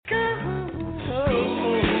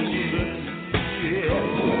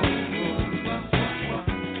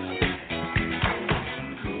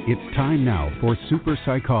It's time now for super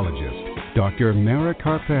psychologist, Dr. Mara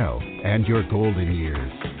Karpel, and your golden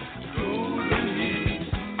years.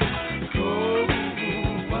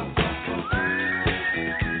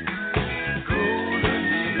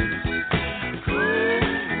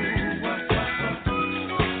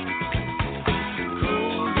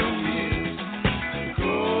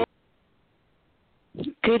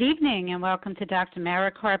 Good evening and welcome to Dr. Mara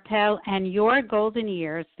Karpel and your golden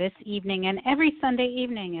years this evening and every Sunday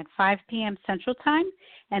evening at 5 p.m. Central Time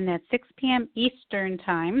and at 6 p.m. Eastern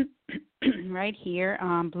Time right here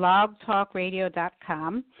on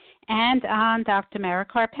blogtalkradio.com and on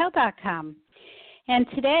drmarakarpel.com. And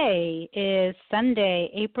today is Sunday,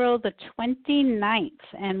 April the 29th,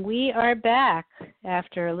 and we are back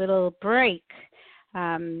after a little break.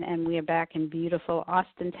 And we are back in beautiful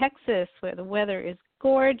Austin, Texas, where the weather is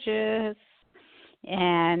gorgeous,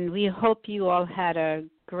 and we hope you all had a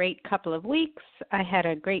great couple of weeks. I had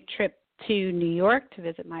a great trip to New York to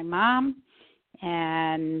visit my mom,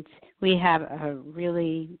 and we have a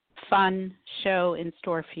really fun show in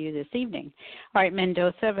store for you this evening. Art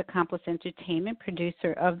Mendoza of Accomplice Entertainment,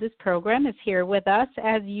 producer of this program, is here with us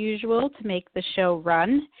as usual to make the show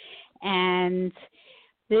run, and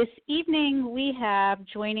this evening we have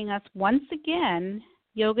joining us once again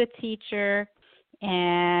yoga teacher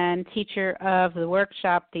and teacher of the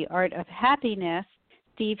workshop, The Art of Happiness,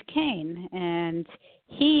 Steve Kane. And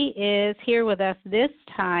he is here with us this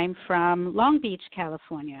time from Long Beach,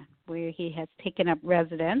 California, where he has taken up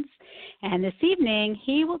residence. And this evening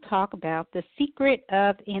he will talk about the secret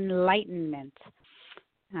of enlightenment.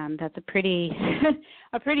 That's a pretty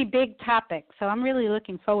big topic, so I'm really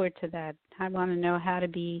looking forward to that. I want to know how to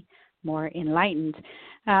be more enlightened.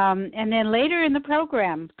 And then later in the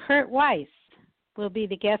program, Curt Weiss will be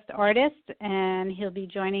the guest artist, and he'll be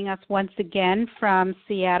joining us once again from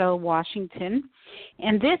Seattle, Washington.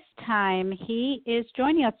 And this time he is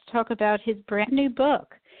joining us to talk about his brand new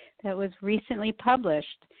book that was recently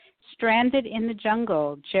published, Stranded in the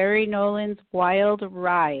Jungle, Jerry Nolan's Wild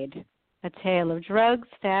Ride, a tale of drugs,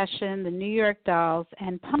 fashion, the New York Dolls,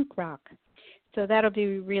 and punk rock. So that'll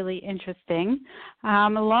be really interesting.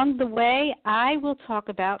 Along the way, I will talk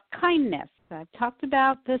about kindness. I've talked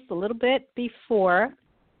about this a little bit before.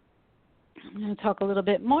 I'm going to talk a little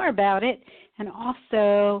bit more about it. And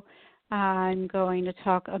also, I'm going to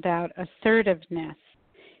talk about assertiveness.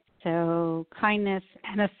 So kindness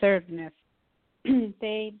and assertiveness,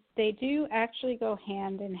 they do actually go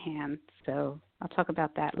hand in hand. So I'll talk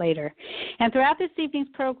about that later. And throughout this evening's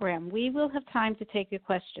program, we will have time to take your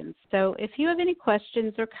questions. So if you have any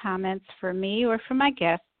questions or comments for me or for my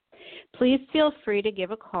guests, please feel free to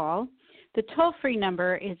give a call. The toll-free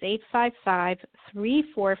number is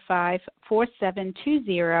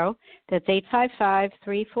 855-345-4720. That's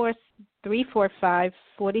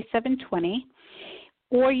 855-345-4720.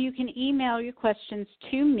 Or you can email your questions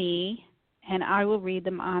to me, and I will read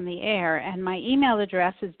them on the air. And my email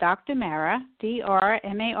address is drmara,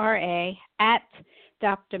 D-R-M-A-R-A, at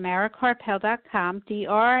drmarakarpel.com,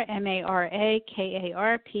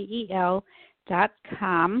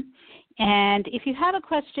 drmarakarpel.com. And if you have a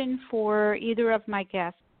question for either of my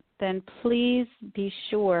guests, then please be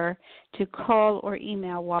sure to call or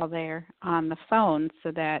email while they're on the phone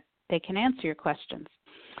so that they can answer your questions.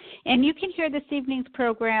 And you can hear this evening's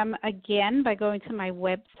program again by going to my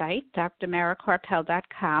website,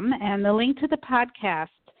 drmarakarpel.com, and the link to the podcast,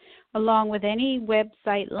 along with any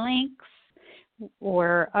website links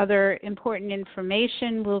or other important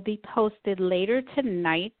information, will be posted later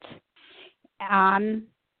tonight on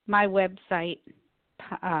my website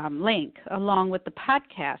link, along with the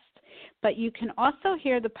podcast. But you can also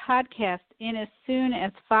hear the podcast in as soon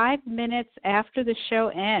as 5 minutes after the show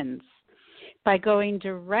ends by going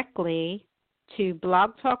directly to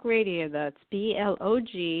Blog Talk Radio. That's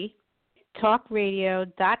BLOG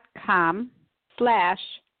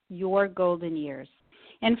talkradio.com/yourgoldenyears.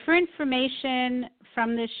 And for information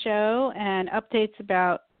from this show and updates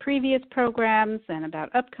about previous programs and about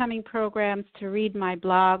upcoming programs, to read my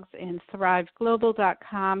blogs in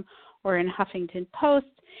thriveglobal.com or in Huffington Post,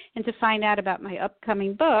 and to find out about my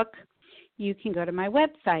upcoming book, you can go to my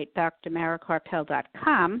website,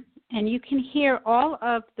 drmarakarpel.com, and you can hear all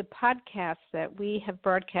of the podcasts that we have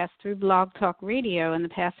broadcast through Blog Talk Radio in the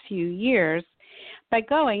past few years by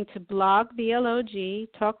going to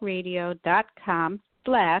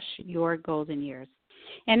blogtalkradio.com/yourgoldenyears.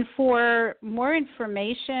 And for more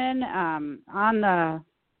information on the,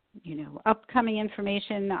 upcoming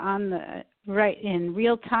information on the right in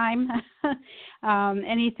real time,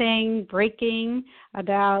 anything breaking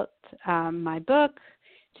about my book,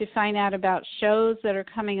 to find out about shows that are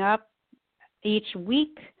coming up each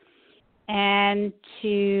week, And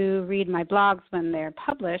to read my blogs when they're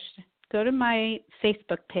published, go to my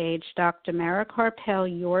Facebook page, Dr. Mara Karpel,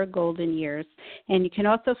 Your Golden Years. And you can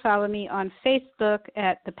also follow me on Facebook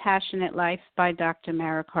at The Passionate Life by Dr.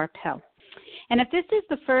 Mara Karpel. And if this is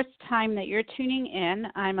the first time that you're tuning in,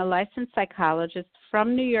 I'm a licensed psychologist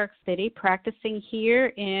from New York City, practicing here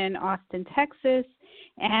in Austin, Texas,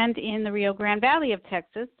 and in the Rio Grande Valley of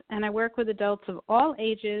Texas. And I work with adults of all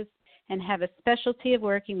ages and have a specialty of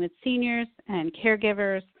working with seniors and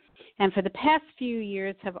caregivers. And for the past few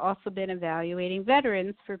years have also been evaluating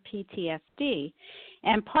veterans for PTSD.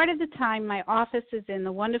 And part of the time, my office is in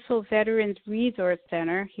the wonderful Veterans Resource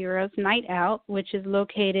Center, Heroes Night Out, which is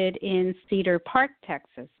located in Cedar Park,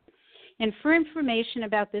 Texas. And for information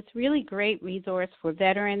about this really great resource for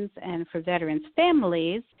veterans and for veterans'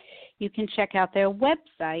 families, you can check out their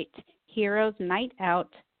website,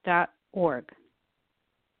 heroesnightout.org.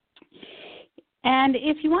 And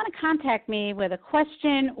if you want to contact me with a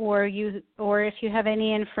question or if you have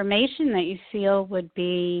any information that you feel would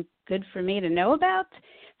be good for me to know about,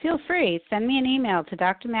 feel free. Send me an email to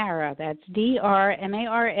Dr. Mara. That's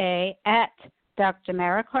DRMARA at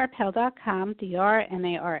drmarakarpel.com,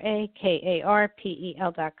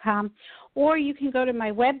 DRMARAKARPEL.com. Or you can go to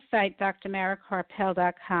my website,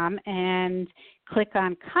 drmarakarpel.com, and click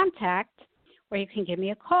on Contact, or you can give me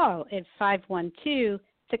a call at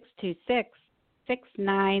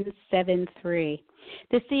 512-626-6973.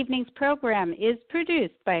 This evening's program is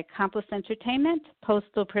produced by Accomplice Entertainment,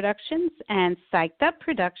 Postal Productions, and Psyched Up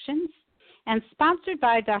Productions, and sponsored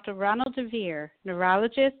by Dr. Ronald DeVere,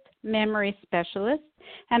 neurologist, memory specialist,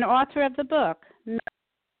 and author of the book,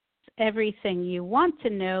 Everything You Want to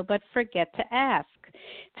Know But Forget to Ask.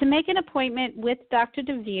 To make an appointment with Dr.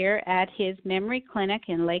 DeVere at his memory clinic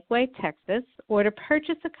in Lakeway, Texas, or to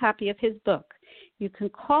purchase a copy of his book, you can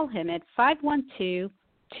call him at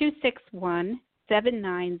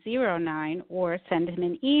 512-261-7909 or send him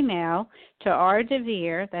an email to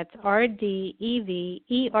rdevere, that's RDEVERE,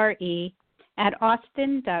 at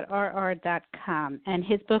austin.rr.com. And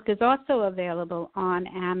his book is also available on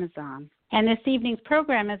Amazon. And this evening's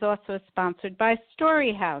program is also sponsored by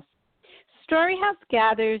Storyhouse. Storyhouse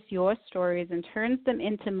gathers your stories and turns them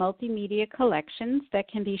into multimedia collections that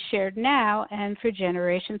can be shared now and for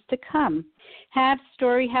generations to come. Have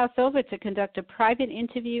Storyhouse over to conduct a private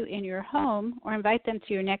interview in your home or invite them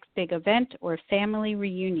to your next big event or family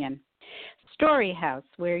reunion. Storyhouse,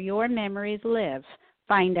 where your memories live.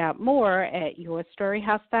 Find out more at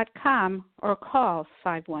yourstoryhouse.com or call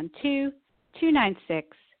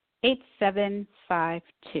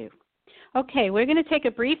 512-296-8752. Okay, we're going to take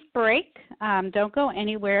a brief break. Don't go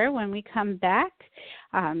anywhere. When we come back,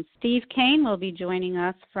 Steve Kane will be joining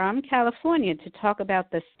us from California to talk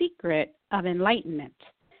about the secret of enlightenment.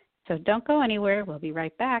 So don't go anywhere. We'll be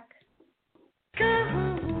right back.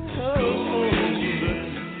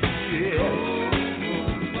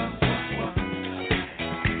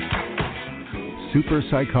 Super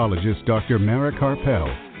psychologist Dr. Mara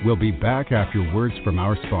Karpel will be back after words from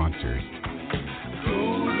our sponsors.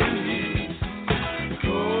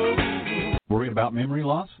 Worried about memory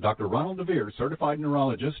loss? Dr. Ronald DeVere, certified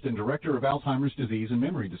neurologist and director of Alzheimer's disease and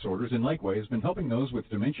memory disorders in Lakeway, has been helping those with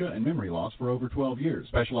dementia and memory loss for over 12 years.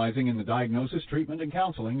 Specializing in the diagnosis, treatment, and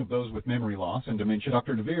counseling of those with memory loss and dementia,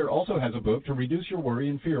 Dr. DeVere also has a book to reduce your worry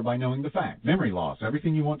and fear by knowing the facts. Memory Loss,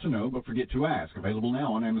 Everything You Want to Know But Forget to Ask, available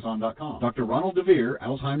now on Amazon.com. Dr. Ronald DeVere,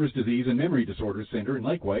 Alzheimer's disease and memory disorders center in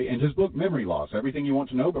Lakeway, and his book, Memory Loss, Everything You Want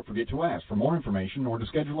to Know But Forget to Ask. For more information or to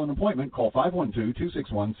schedule an appointment, call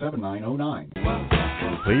 512-261-7909.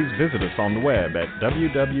 Please visit us on the web at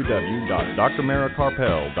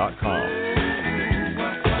www.drmarakarpel.com.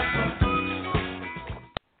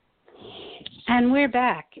 And we're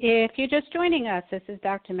back. If you're just joining us, this is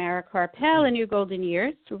Dr. Mara Karpel in Your Golden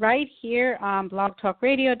Years, right here on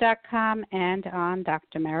blogtalkradio.com and on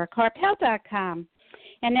drmarakarpel.com.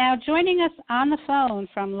 And now joining us on the phone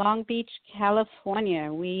from Long Beach,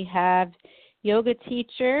 California, we have yoga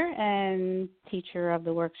teacher and teacher of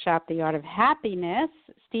the workshop, The Art of Happiness,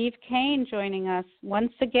 Steve Kane, joining us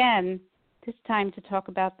once again, this time to talk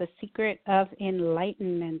about the secret of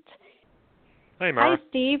enlightenment. Hey, Mara. Hi,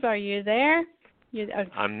 Steve. Are you there?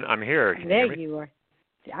 I'm here. Can there you hear me? you are.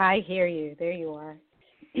 I hear you. There you are.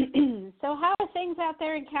 So how are things out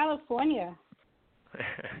there in California?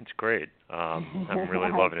 It's great. I'm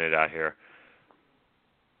really loving it out here.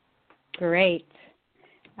 Great.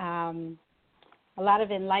 A lot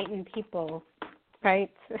of enlightened people,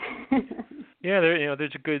 right? Yeah,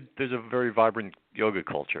 there's a very vibrant yoga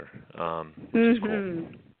culture, which is cool.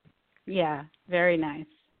 Yeah, very nice,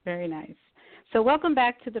 very nice. So welcome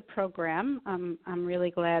back to the program. I'm really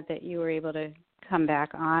glad that you were able to come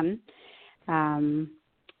back on. I'm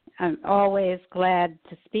always glad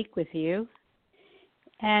to speak with you.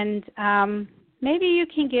 And maybe you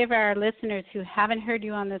can give our listeners who haven't heard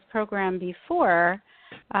you on this program before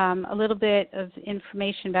a little bit of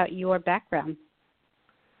information about your background.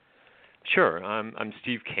 Sure. I'm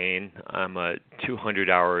Steve Kane. I'm a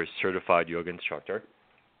 200-hour certified yoga instructor.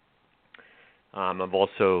 I've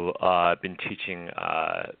also been teaching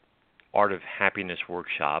Art of Happiness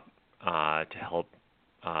workshop to help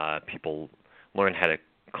people learn how to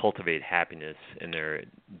cultivate happiness in their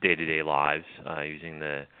day-to-day lives using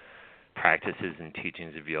the practices and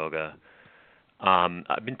teachings of yoga.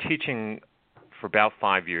 I've been teaching for about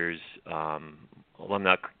 5 years. Well, I'm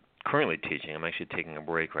not currently teaching. I'm actually taking a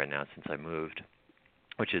break right now since I moved,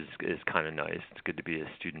 which is kind of nice. It's good to be a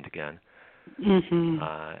student again. Mm-hmm.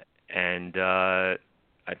 And I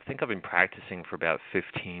think I've been practicing for about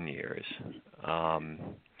 15 years.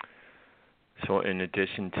 So in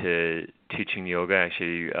addition to teaching yoga, I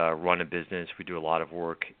actually run a business. We do a lot of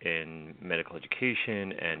work in medical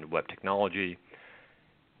education and web technology.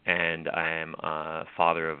 And I am a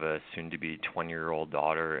father of a soon-to-be 20-year-old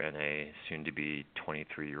daughter and a soon-to-be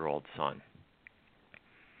 23-year-old son.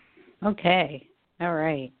 Okay. All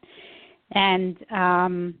right. And,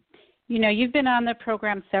 you've been on the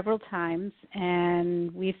program several times,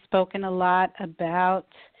 and we've spoken a lot about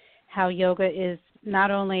how yoga is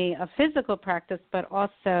not only a physical practice, but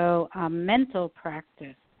also a mental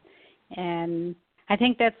practice. And I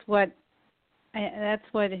think that's what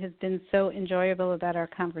has been so enjoyable about our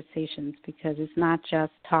conversations, because it's not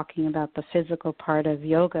just talking about the physical part of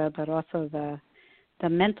yoga, but also the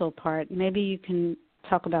mental part. Maybe you can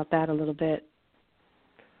talk about that a little bit.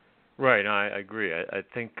 Right, I agree. I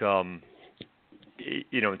think, in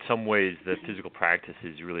some ways the physical practice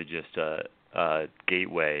is really just a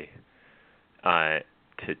gateway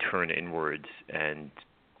to turn inwards and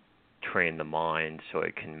train the mind so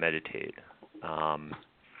it can meditate.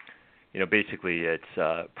 Basically it's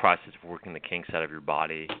a process of working the kinks out of your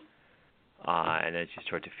body, and as you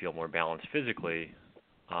start to feel more balanced physically,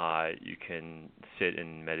 you can sit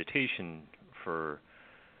in meditation for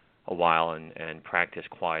a while and practice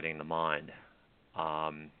quieting the mind.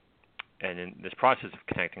 And in this process of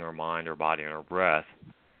connecting our mind, our body, and our breath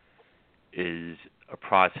is a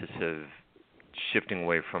process of shifting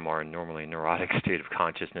away from our normally neurotic state of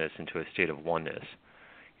consciousness into a state of oneness.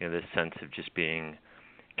 This sense of just being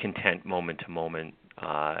content moment to moment.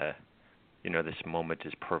 This moment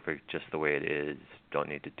is perfect just the way it is. Don't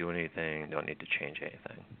need to do anything. Don't need to change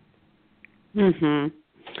anything. Mhm.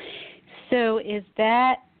 So is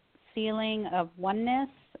that feeling of oneness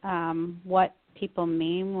what people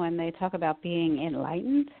mean when they talk about being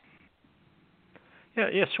enlightened?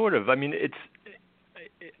 Yeah, sort of. I mean,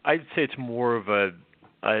 I'd say it's more of a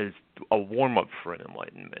warm up for an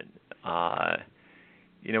enlightenment.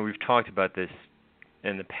 We've talked about this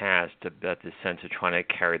in the past, about this sense of trying to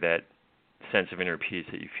carry that sense of inner peace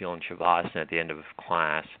that you feel in Shavasana at the end of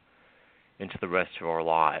class into the rest of our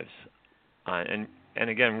lives. And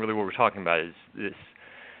again, really what we're talking about is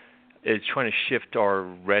trying to shift our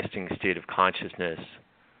resting state of consciousness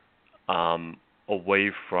away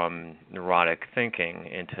from neurotic thinking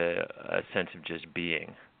into a sense of just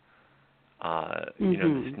being.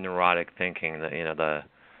 This neurotic thinking, the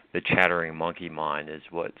chattering monkey mind is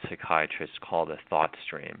what psychiatrists call the thought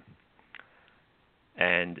stream.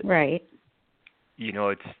 And right.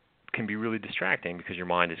 It can be really distracting because your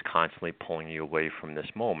mind is constantly pulling you away from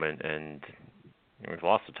this moment. And we've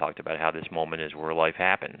also talked about how this moment is where life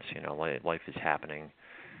happens. Life is happening,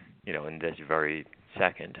 in this very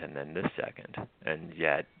second and then this second. And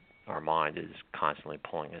yet our mind is constantly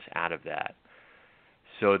pulling us out of that.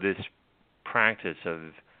 So this practice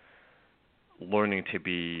of learning to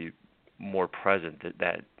be more present,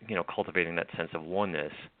 that cultivating that sense of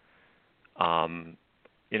oneness,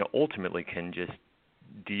 ultimately can just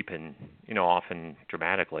deepen, often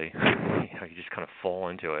dramatically. You just kind of fall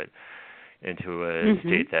into it, into a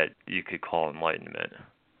state that you could call enlightenment.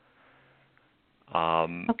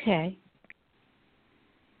 Okay.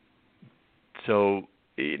 So,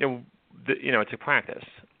 it's a practice.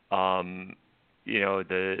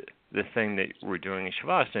 The thing that we're doing in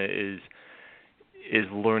Shavasana is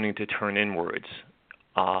learning to turn inwards,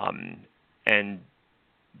 and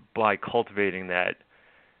by cultivating that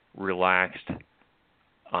relaxed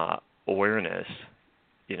awareness,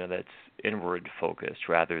 that's inward focused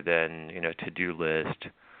rather than to-do list.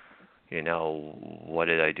 What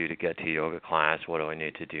did I do to get to yoga class? What do I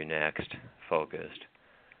need to do next? Focused.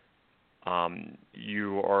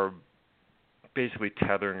 You are basically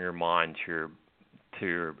tethering your mind to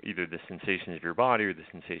either the sensations of your body or the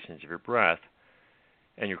sensations of your breath,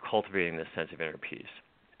 and you're cultivating this sense of inner peace.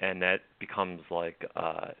 And that becomes like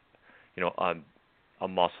a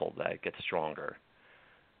muscle that gets stronger.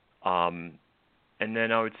 And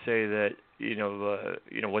then I would say that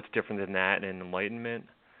what's different than that and enlightenment.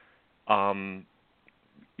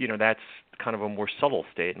 That's kind of a more subtle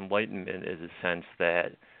state. Enlightenment is a sense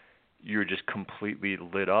that you're just completely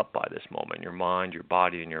lit up by this moment. Your mind, your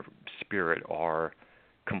body, and your spirit are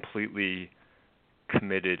completely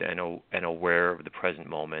committed and aware of the present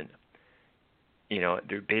moment.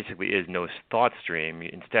 There basically is no thought stream.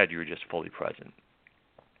 Instead, you're just fully present.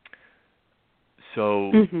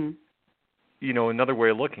 So, another way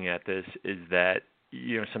of looking at this is that,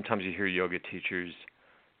 sometimes you hear yoga teachers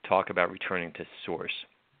talk about returning to source,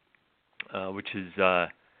 which is a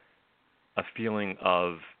feeling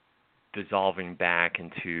of dissolving back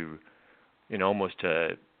into, almost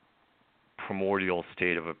a primordial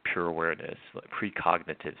state of a pure awareness, like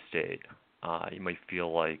precognitive state. You might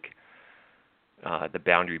feel like the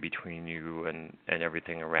boundary between you and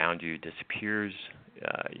everything around you disappears.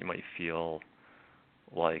 You might feel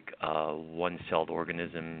like a one-celled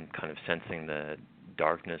organism kind of sensing the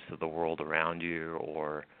darkness of the world around you,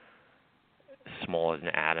 or small as an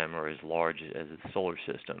atom or as large as a solar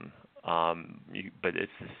system. But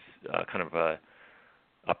it's this kind of a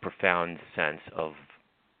profound sense of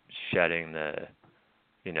shedding the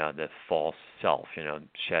false self,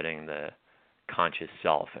 shedding the conscious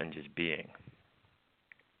self and just being.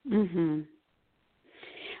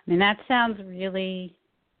 That sounds really,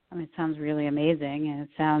 it sounds really amazing, and it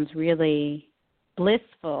sounds really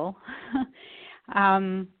blissful.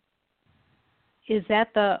 Is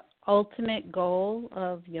that the ultimate goal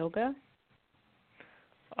of yoga?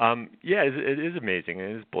 It is amazing.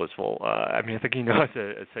 It is blissful. I think as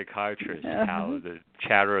a psychiatrist, how the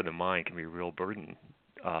chatter of the mind can be a real burden.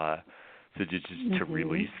 So just to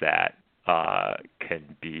release that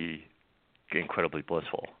can be incredibly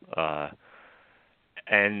blissful.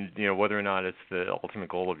 And whether or not it's the ultimate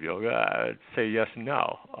goal of yoga, I'd say yes and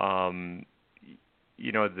no.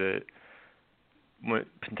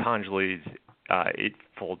 Patanjali's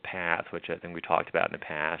Eightfold Path, which I think we talked about in the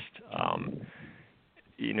past,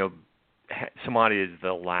 samadhi is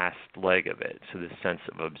the last leg of it. So this sense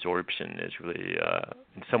of absorption is really,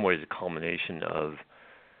 in some ways, a culmination of,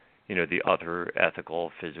 the other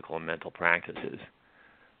ethical, physical, and mental practices.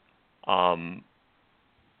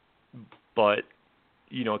 But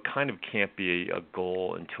it kind of can't be a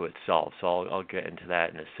goal into itself. So I'll get into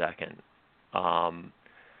that in a second.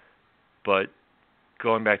 But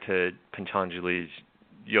going back to Patanjali's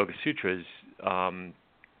Yoga Sutras,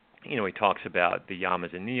 he talks about the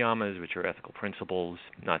yamas and niyamas, which are ethical principles,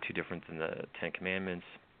 not too different than the Ten Commandments.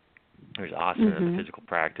 There's asana, the physical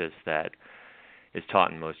practice that is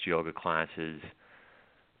taught in most yoga classes,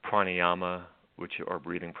 pranayama, which are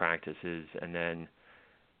breathing practices, and then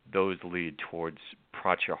those lead towards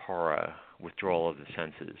pratyahara, withdrawal of the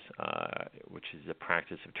senses, which is a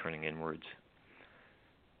practice of turning inwards.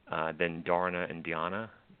 Then dharana and dhyana,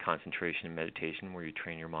 concentration and meditation, where you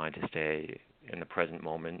train your mind to stay in the present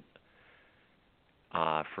moment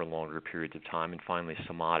for longer periods of time. And finally,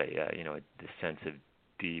 samadhi, the sense of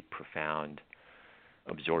deep, profound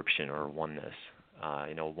absorption or oneness.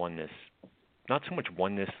 Oneness, not so much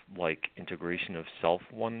oneness like integration of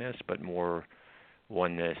self-oneness, but more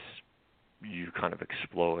oneness, you kind of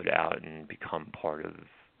explode out and become part of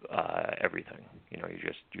everything.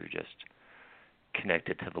 You're just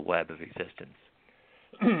connected to the web of existence.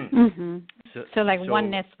 So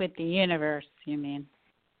oneness with the universe, you mean?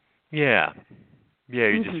 Yeah.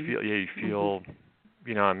 You just feel. Yeah, you feel.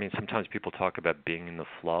 Sometimes people talk about being in the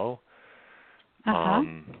flow.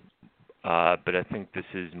 But I think this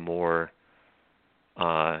is more.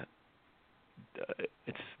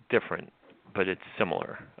 It's different, but it's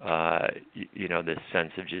similar. This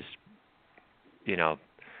sense of just,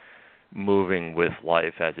 moving with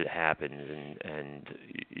life as it happens, and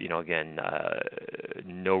again,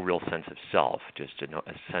 no real sense of self, just a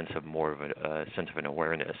sense of more of a sense of an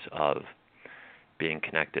awareness of being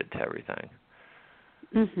connected to everything.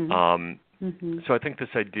 So I think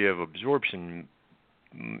this idea of absorption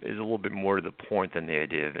is a little bit more to the point than the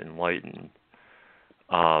idea of enlightened.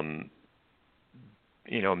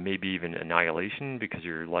 Maybe even annihilation, because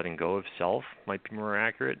you're letting go of self, might be more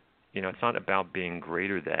accurate. It's not about being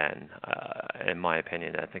greater than, in my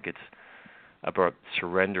opinion. I think it's about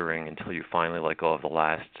surrendering until you finally let go of the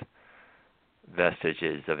last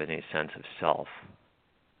vestiges of any sense of self.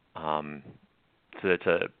 So it's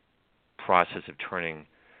a process of turning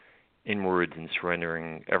inwards and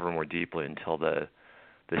surrendering ever more deeply until the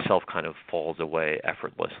self kind of falls away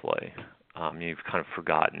effortlessly. You've kind of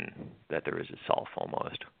forgotten that there is a self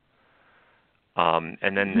almost.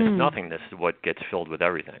 And then this nothingness is what gets filled with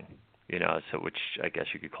everything, so which I guess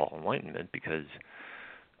you could call enlightenment, because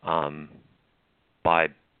by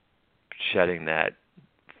shedding that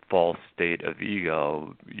false state of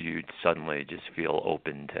ego, you'd suddenly just feel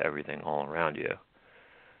open to everything all around you.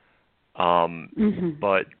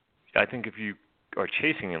 But I think if you are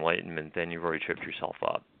chasing enlightenment, then you've already tripped yourself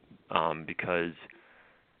up, because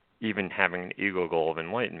even having an ego goal of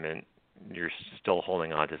enlightenment, you're still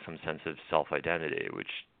holding on to some sense of self-identity,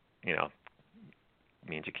 which,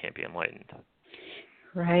 means you can't be enlightened.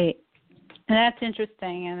 Right. And that's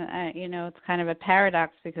interesting. And, it's kind of a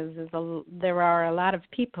paradox, because there are a lot of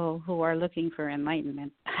people who are looking for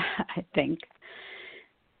enlightenment, I think.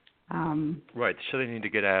 Right. So they need to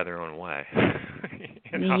get out of their own way.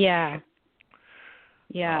 Yeah.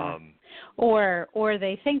 Yeah. Or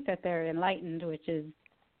they think that they're enlightened, which is,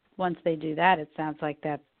 once they do that, it sounds like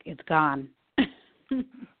that it's gone.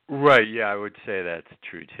 Right, yeah, I would say that's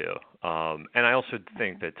true too. And I also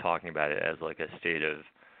think that talking about it as like a state of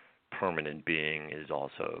permanent being is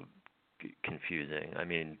also confusing. I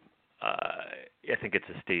mean, I think it's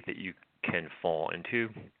a state that you can fall into,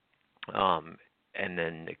 and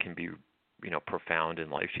then it can be, profound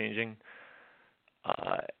and life-changing,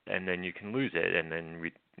 and then you can lose it, and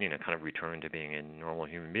then, kind of return to being a normal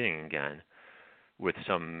human being again, with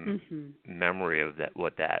some memory of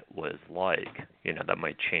what that was like, that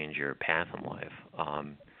might change your path in life,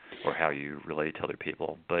 or how you relate to other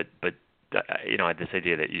people. But this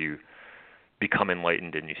idea that you become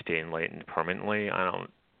enlightened and you stay enlightened permanently, I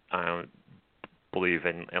don't believe,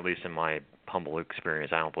 in, at least in my humble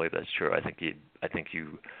experience, I don't believe that's true. I think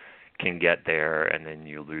you can get there, and then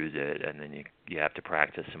you lose it, and then you have to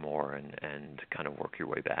practice some more and kind of work your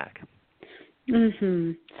way back.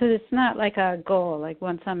 So it's not like a goal, like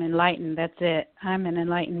once I'm enlightened, that's it. I'm an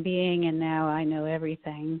enlightened being, and now I know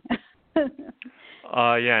everything. Yeah,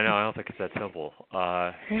 no, I don't think it's that simple.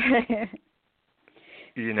 I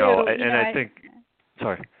think.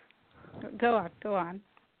 Sorry. Go on.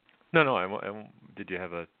 No. Did you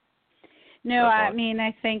have a? No, I mean,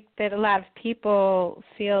 I think that a lot of people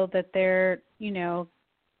feel that they're,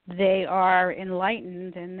 they are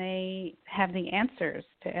enlightened and they have the answers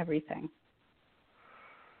to everything.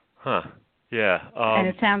 Huh. Yeah. And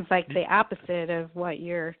it sounds like the opposite of what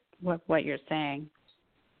you're saying.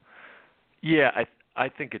 Yeah, I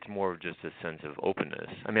think it's more of just a sense of openness.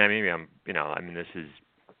 I mean, this is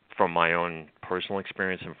from my own personal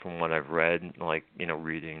experience and from what I've read, like,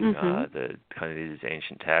 reading the kind of these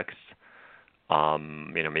ancient texts.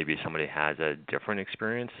 Maybe somebody has a different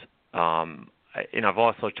experience. I've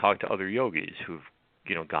also talked to other yogis who've,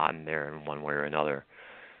 gotten there in one way or another.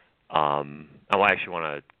 I actually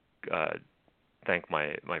want to thank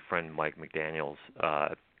my friend Mike McDaniels. I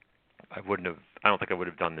don't think I would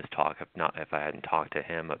have done this talk if I hadn't talked to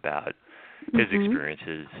him about his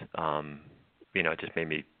experiences. It just made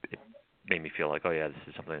me feel like, oh yeah, this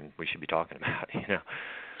is something we should be talking about.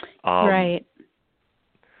 Right.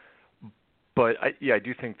 But I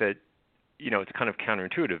do think that it's kind of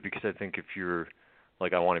counterintuitive, because I think if you're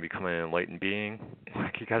like, I want to become an enlightened being,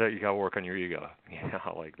 like you gotta work on your ego.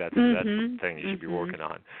 Like that's the thing you should be working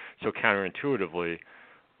on. So counterintuitively,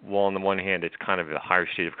 well, on the one hand, it's kind of a higher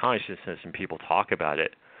state of consciousness, and people talk about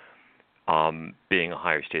it being a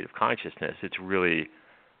higher state of consciousness. It's really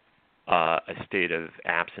a state of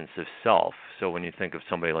absence of self. So when you think of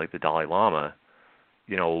somebody like the Dalai Lama,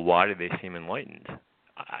 why do they seem enlightened?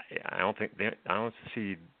 I don't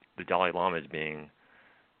see the Dalai Lama as being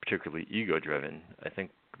particularly ego-driven. I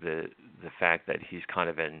think the fact that he's kind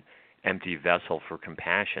of an empty vessel for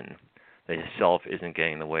compassion, that his self isn't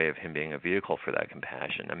getting in the way of him being a vehicle for that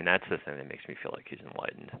compassion. I mean, that's the thing that makes me feel like he's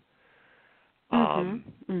enlightened.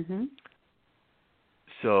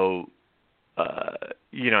 So,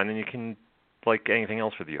 and then you can, like anything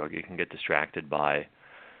else with yoga, you can get distracted by,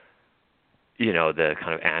 the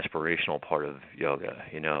kind of aspirational part of yoga.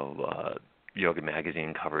 Yoga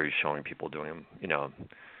magazine covers showing people doing,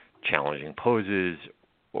 challenging poses,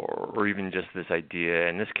 or even just this idea,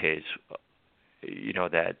 in this case,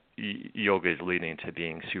 that yoga is leading to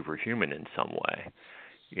being superhuman in some way.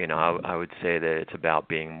 I would say that it's about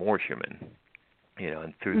being more human.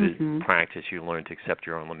 And through the practice, you learn to accept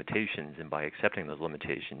your own limitations, and by accepting those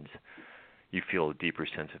limitations, you feel a deeper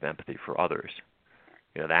sense of empathy for others.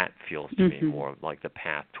 That feels to me more like the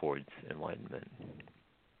path towards enlightenment.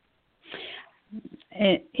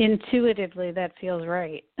 Intuitively, that feels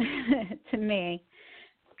right to me.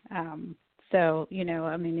 So,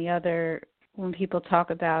 I mean, when people talk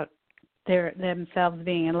about themselves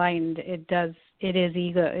being enlightened, it does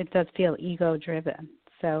feel ego driven.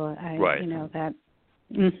 So right. That.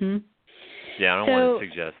 Mhm. Yeah, I don't want to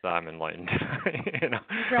suggest that I'm enlightened.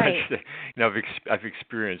 Right. I've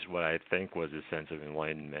experienced what I think was a sense of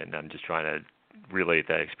enlightenment, and I'm just trying to relate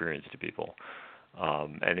that experience to people.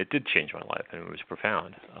 And it did change my life, and it was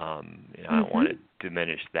profound. I don't want to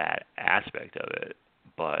diminish that aspect of it,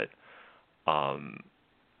 but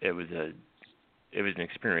it was an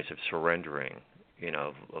experience of surrendering,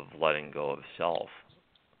 of letting go of self.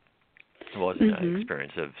 It wasn't an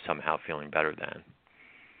experience of somehow feeling better than.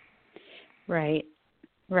 Right.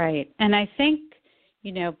 And I think,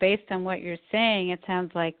 based on what you're saying, it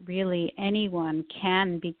sounds like really anyone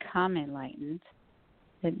can become enlightened.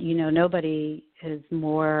 That, nobody is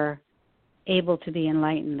more able to be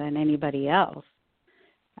enlightened than anybody else.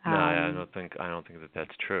 No, I don't think that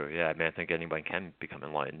that's true. Yeah, I mean, I think anybody can become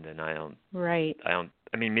enlightened, and I don't. Right. I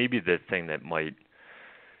mean, maybe the thing that might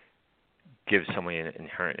give somebody an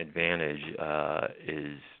inherent advantage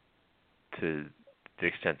is to the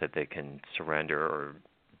extent that they can surrender or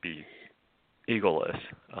be egoless.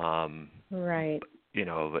 Right.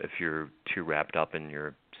 If you're too wrapped up in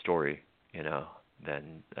your story,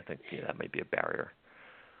 then I think that might be a barrier.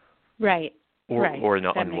 Right. Or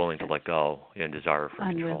not unwilling to let go and desire for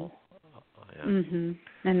control. And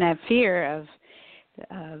that fear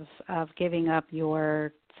of giving up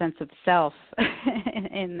your sense of self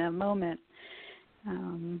in the moment.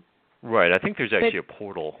 Right. I think there's actually a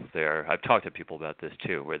portal there. I've talked to people about this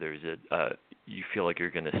too, where there's you feel like you're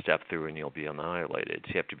going to step through and you'll be annihilated.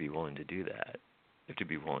 So you have to be willing to do that. You have to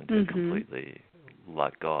be willing to completely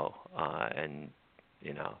let go and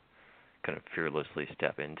kind of fearlessly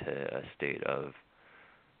step into a state of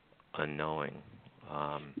unknowing.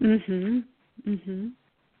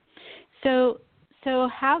 So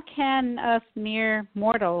how can us mere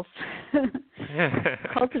mortals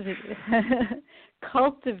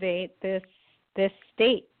cultivate this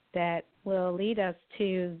state that will lead us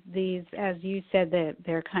to these, as you said, that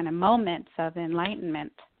they're kind of moments of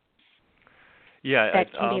enlightenment? Yeah,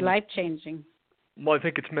 that can be life changing. Well, I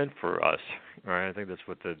think it's meant for us, right? I think that's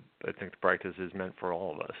what the practice is meant for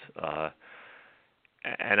all of us.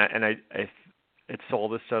 It's all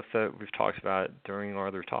the stuff that we've talked about during our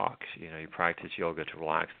other talks. You practice yoga to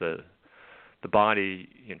relax the body,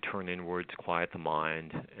 turn inwards, quiet the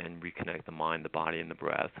mind, and reconnect the mind, the body, and the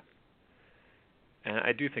breath. And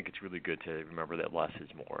I do think it's really good to remember that less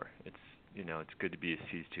is more. It's good to be a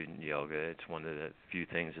C student in yoga. It's one of the few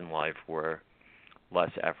things in life where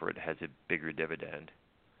less effort has a bigger dividend.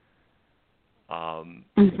 And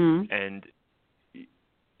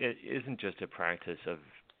it isn't just a practice of,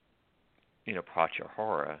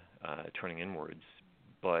 pratyahara, turning inwards,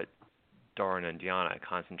 but dharana and dhyana,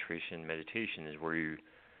 concentration meditation, is where you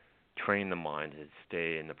train the mind to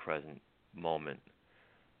stay in the present moment,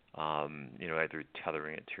 either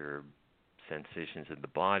tethering it to your sensations of the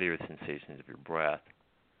body or sensations of your breath.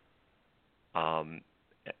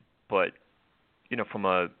 But from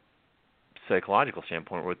a psychological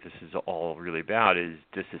standpoint, what this is all really about is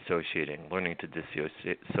disassociating, learning to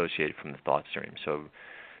disassociate from the thought stream. So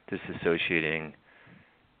disassociating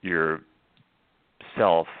your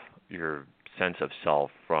self, your sense of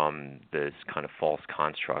self, from this kind of false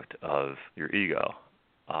construct of your ego.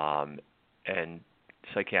 And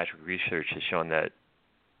psychiatric research has shown that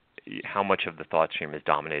how much of the thought stream is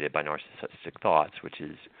dominated by narcissistic thoughts, which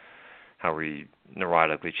is how we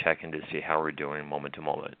neurotically check in to see how we're doing moment to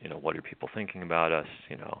moment. What are people thinking about us?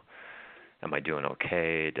 Am I doing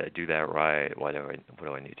okay? Did I do that right? What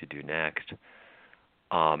do I need to do next?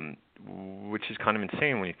 Which is kind of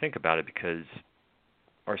insane when you think about it, because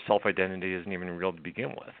our self-identity isn't even real to begin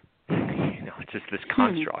with. It's just this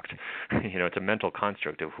construct. It's a mental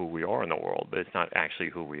construct of who we are in the world, but it's not actually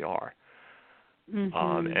who we are.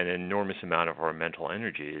 An enormous amount of our mental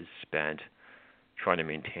energy is spent trying to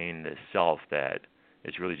maintain this self that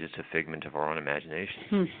is really just a figment of our own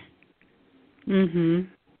imagination.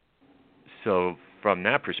 So from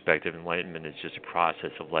that perspective, enlightenment is just a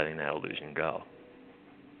process of letting that illusion go.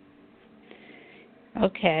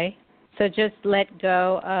 Okay. So just let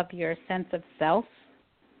go of your sense of self?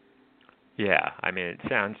 Yeah. I mean, it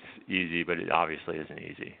sounds easy, but it obviously isn't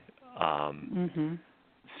easy.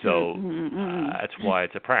 So that's why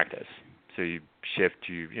it's a practice. So you shift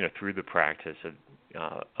through the practice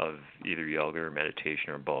of either yoga or meditation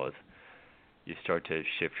or both. You start to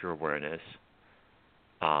shift your awareness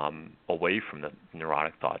away from the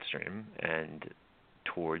neurotic thought stream and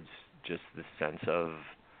towards just the sense of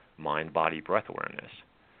mind, body, breath awareness.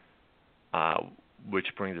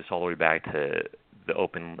 which brings us all the way back to the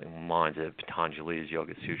opening lines of Patanjali's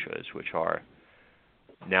Yoga Sutras, which are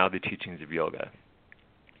now the teachings of yoga.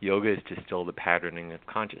 Yoga is to still the patterning of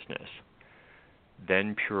consciousness.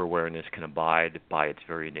 Then pure awareness can abide by its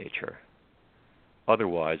very nature.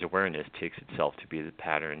 Otherwise, awareness takes itself to be the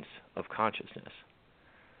patterns of consciousness.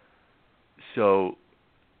 So,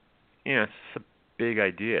 it's a big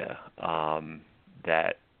idea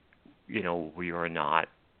that, we are not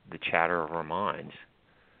the chatter of our minds.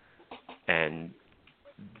 And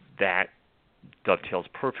that dovetails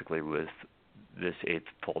perfectly with this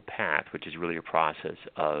Eightfold Path, which is really a process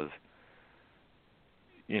of,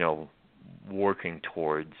 working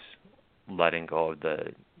towards letting go of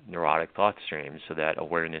the neurotic thought streams so that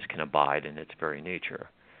awareness can abide in its very nature.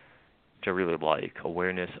 Which I really like,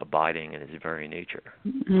 awareness abiding in its very nature,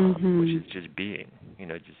 which is just being,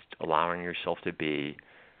 just allowing yourself to be,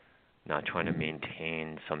 not trying to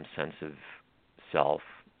maintain some sense of self,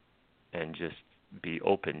 and just be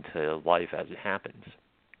open to life as it happens.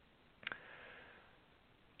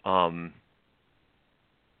 And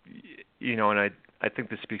I think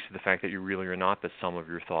this speaks to the fact that you really are not the sum of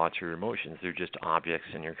your thoughts or your emotions. They're just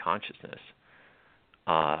objects in your consciousness.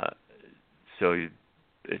 So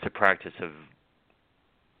it's a practice of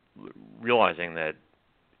realizing that,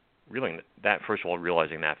 first of all,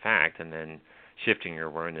 realizing that fact, and then shifting your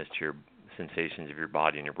awareness to your sensations of your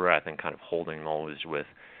body and your breath, and kind of holding those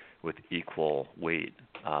with equal weight.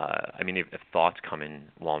 If thoughts come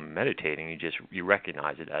in while meditating, you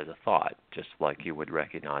recognize it as a thought, just like you would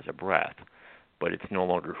recognize a breath, but it's no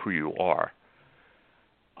longer who you are.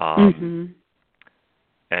 And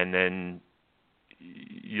then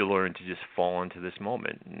you learn to just fall into this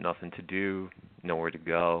moment. Nothing to do, nowhere to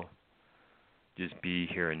go. Just be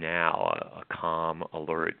here and now, a calm,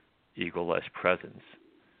 alert, egoless presence.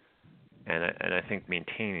 And I think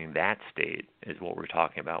maintaining that state is what we're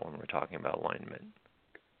talking about when we're talking about alignment.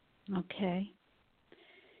 Okay.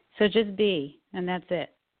 So just be, and that's it.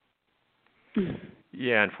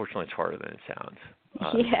 Yeah, unfortunately it's harder than it sounds.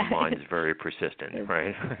 The mind is very persistent,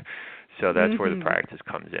 right? So that's where the practice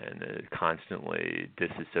comes in, constantly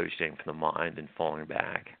disassociating from the mind and falling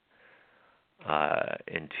back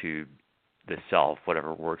into the self,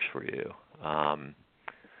 whatever works for you.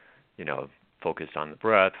 Focused on the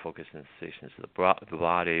breath, focused on the sensations of the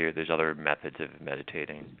body, or there's other methods of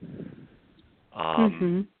meditating.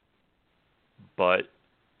 But,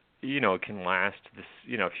 it can last,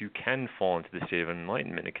 if you can fall into the state of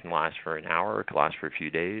enlightenment, it can last for an hour, it can last for a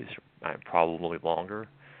few days, probably longer.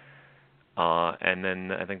 And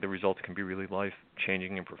then I think the results can be really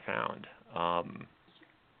life-changing and profound.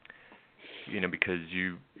 Because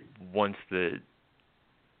once this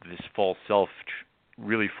false self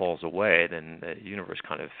really falls away, then the universe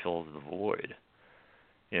kind of fills the void.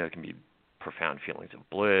 It can be profound feelings of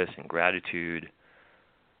bliss and gratitude.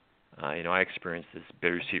 I experienced this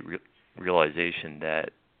bittersweet realization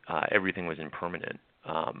that everything was impermanent.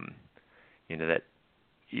 That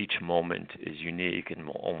each moment is unique and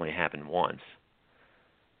will only happen once.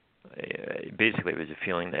 Basically, it was a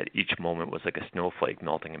feeling that each moment was like a snowflake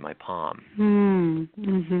melting in my palm.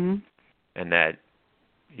 And that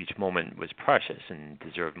each moment was precious and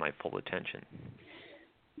deserved my full attention.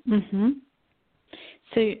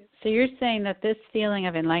 So you're saying that this feeling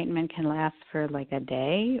of enlightenment can last for like a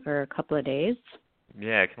day or a couple of days?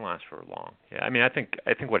 Yeah, it can last for long. Yeah, I think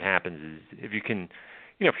what happens is if you can,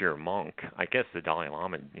 if you're a monk, I guess the Dalai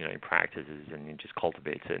Lama, he practices and he just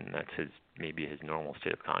cultivates it, and that's maybe his normal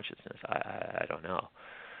state of consciousness. I don't know.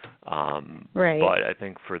 Right. But I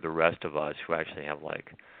think for the rest of us who actually have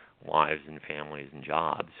lives and families and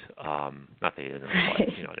jobs, not that he doesn't have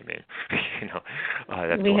life, you know what I mean?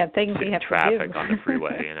 That's we have things we have traffic to do. on the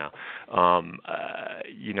freeway,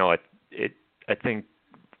 I think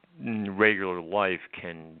regular life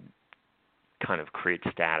can kind of create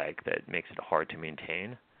static that makes it hard to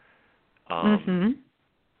maintain.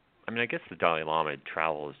 I guess the Dalai Lama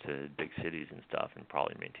travels to big cities and stuff and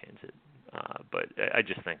probably maintains it, but I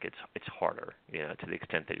just think it's harder, to the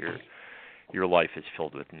extent that your life is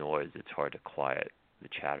filled with noise. It's hard to quiet the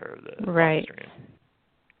chatter of the thought stream.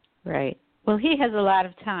 Right. Well, he has a lot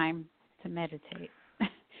of time to meditate.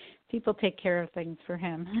 People take care of things for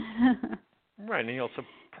him. Right, and he also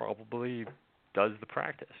probably does the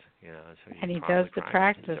practice, So and he does the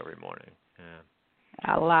practice every morning.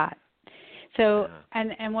 Yeah. A lot. So,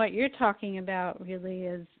 and what you're talking about really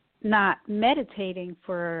is not meditating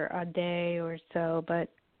for a day or so, but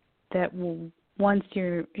that once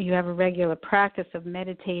you have a regular practice of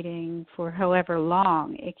meditating for however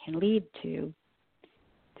long, it can lead to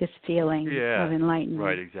this feeling of enlightenment.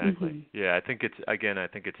 Right, exactly. Yeah, I think it's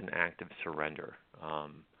an act of surrender.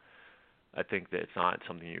 I think that it's not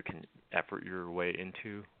something you can effort your way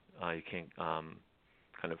into. You can't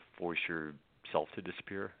kind of force yourself to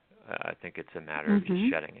disappear. I think it's a matter of just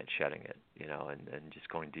shedding it, and just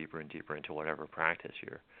going deeper and deeper into whatever practice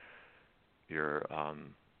you're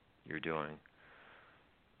doing.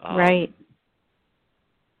 Right.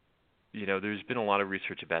 There's been a lot of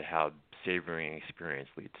research about how savoring experience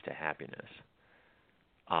leads to happiness.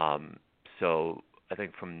 So I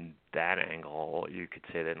think from that angle, you could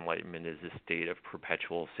say that enlightenment is a state of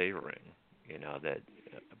perpetual savoring. That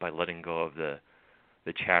by letting go of the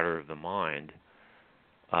chatter of the mind,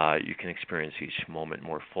 you can experience each moment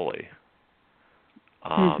more fully.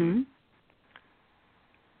 And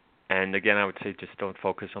again, I would say just don't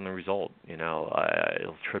focus on the result.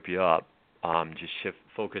 It'll trip you up. Just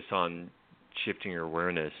focus on shifting your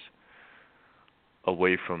awareness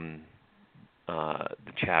away from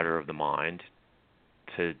the chatter of the mind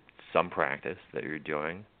to some practice that you're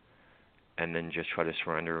doing, and then just try to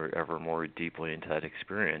surrender ever more deeply into that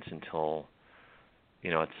experience until,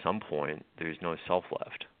 at some point there's no self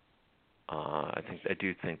left. I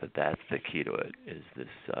do think that that's the key to it, is this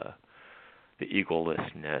the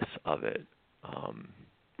egolessness of it.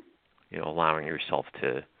 Allowing yourself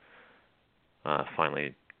to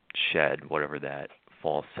finally shed whatever that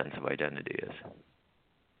false sense of identity is.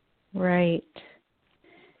 Right.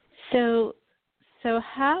 So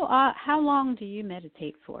how long do you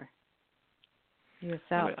meditate for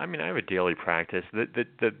yourself? I have a daily practice.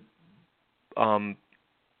 The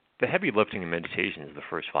heavy lifting in meditation is the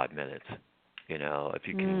first 5 minutes. If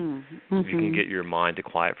you can get your mind to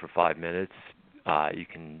quiet for 5 minutes, you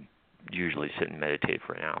can usually sit and meditate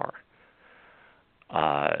for an hour.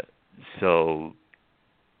 So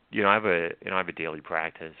I have a daily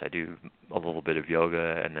practice. I do a little bit of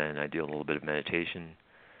yoga, and then I do a little bit of meditation,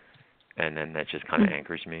 and then that just kind of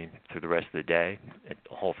anchors me through the rest of the day.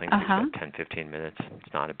 The whole thing takes about 10-15 minutes.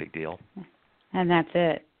 It's not a big deal. And that's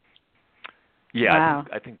it. Yeah, wow.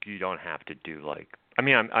 I think you don't have to do I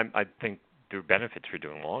think there are benefits for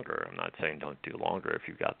doing longer. I'm not saying don't do longer if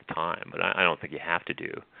you've got the time, but I don't think you have to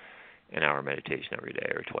do an hour meditation every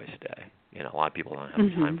day or twice a day. A lot of people don't have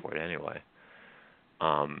the time for it anyway.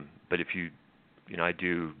 But if I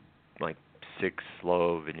do 6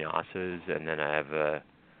 slow vinyasas, and then I have a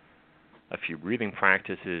few breathing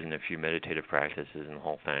practices and a few meditative practices, and the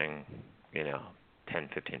whole thing,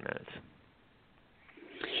 10-15 minutes.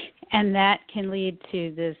 And that can lead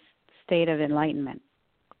to this state of enlightenment,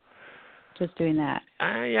 just doing that.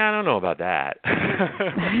 I don't know about that.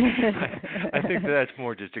 I think that's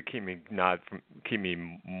more just to keep me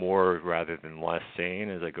more rather than less sane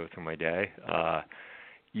as I go through my day. I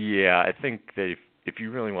think that if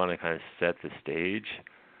you really want to kind of set the stage,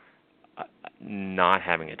 not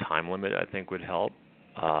having a time limit, I think, would help.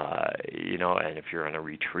 And if you're on a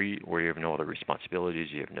retreat where you have no other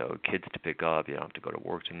responsibilities, you have no kids to pick up, you don't have to go to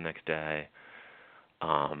work the next day,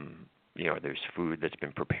 there's food that's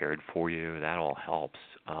been prepared for you, that all helps.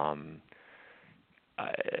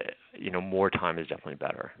 More time is definitely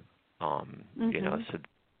better. So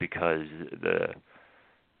because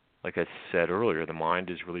like I said earlier, the mind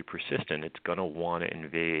is really persistent. It's going to want to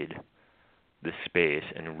invade the space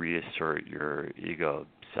and reassert your ego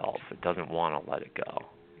self. It doesn't want to let it go.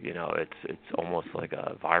 It's almost like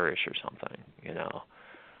a virus or something.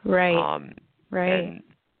 Right. Right.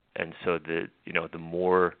 And so the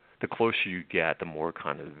closer you get, the more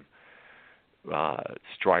kind of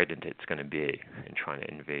strident it's going to be in trying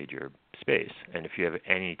to invade your space. And if you have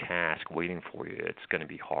any task waiting for you, it's going to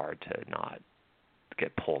be hard to not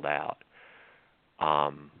get pulled out.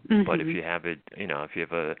 But if you have a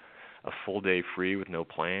full day free with no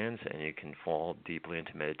plans, and you can fall deeply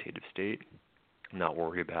into meditative state, not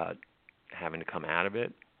worry about having to come out of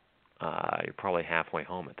it, you're probably halfway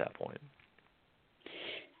home at that point.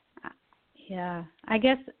 Yeah, I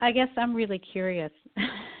guess I'm really curious.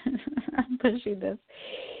 I'm pushing this.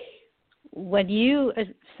 When you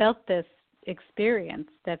felt this experience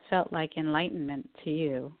that felt like enlightenment to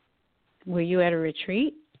you, were you at a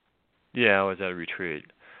retreat? Yeah, I was at a retreat.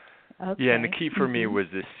 Okay. Yeah, and the key for me was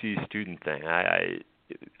this C student thing.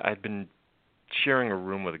 I'd been sharing a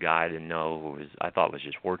room with a guy I didn't know I thought was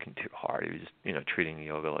just working too hard. He was, treating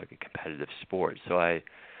yoga like a competitive sport. So I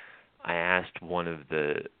asked one of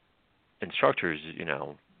the instructors,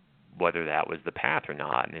 whether that was the path or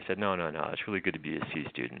not, and they said, no, it's really good to be a C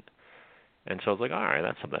student. And so I was like, all right,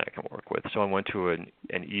 that's something I can work with. So I went to an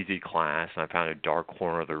easy class, and I found a dark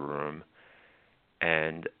corner of the room,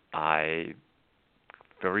 and I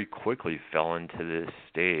very quickly fell into this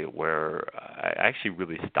state where I actually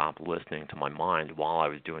really stopped listening to my mind while I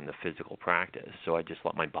was doing the physical practice. So I just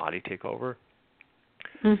let my body take over.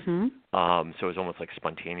 Mhm. So it was almost like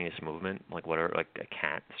spontaneous movement, like like a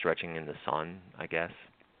cat stretching in the sun, I guess,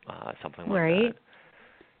 something like Right.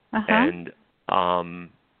 that.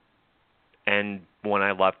 And when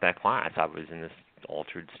I left that class, I was in this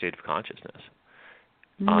altered state of consciousness.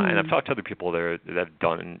 And I've talked to other people there that have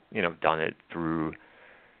done it through,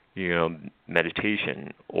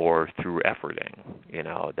 meditation or through efforting,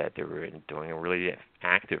 that they were doing a really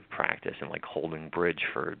active practice and like holding bridge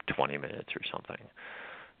for 20 minutes or something.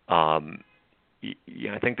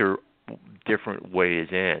 I think there are different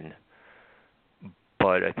ways in,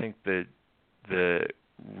 but I think that the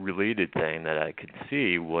related thing that I could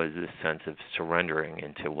see was this sense of surrendering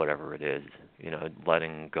into whatever it is,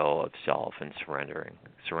 letting go of self and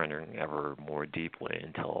surrendering ever more deeply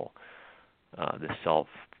until the self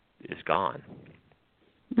is gone.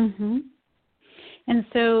 Mhm. And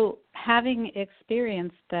so, having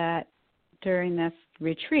experienced that during this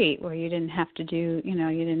retreat, where you didn't have to do, you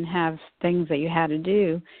didn't have things that you had to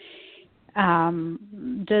do,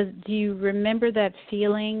 do you remember that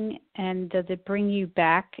feeling, and does it bring you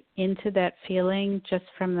back into that feeling just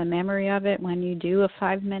from the memory of it when you do a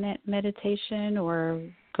 5-minute meditation or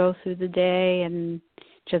go through the day and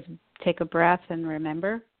just take a breath and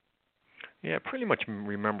remember? Yeah, pretty much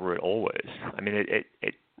remember it always. I mean,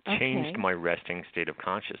 it changed my resting state of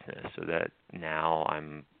consciousness so that now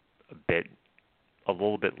I'm a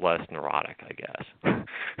little bit less neurotic, I guess.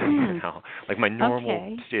 Like my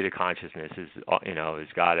normal state of consciousness is,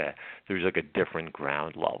 there's like a different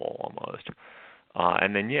ground level almost.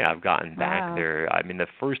 And then, I've gotten back there. I mean, the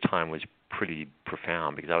first time was pretty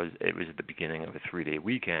profound because it was at the beginning of a 3-day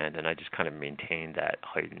weekend, and I just kind of maintained that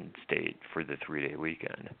heightened state for the 3-day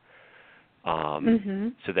weekend.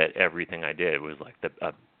 So that everything I did was like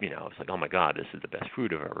it's like, oh my God, this is the best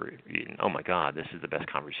food I've ever eaten. Oh my God, this is the best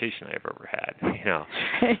conversation I've ever had.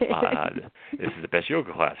 This is the best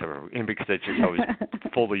yoga class I've ever. Because I was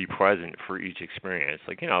fully present for each experience.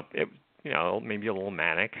 Like maybe a little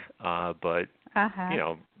manic, but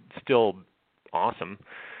still awesome.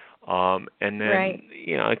 And then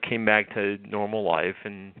I came back to normal life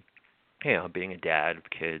and being a dad of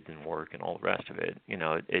kids and work and all the rest of it.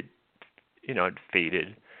 It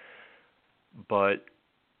faded, but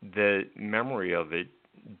the memory of it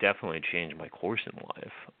definitely changed my course in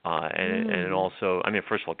life. And it also,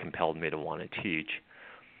 first of all, compelled me to want to teach.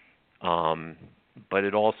 But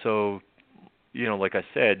it also, like I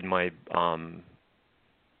said, I'm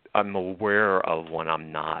aware of when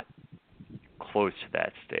I'm not close to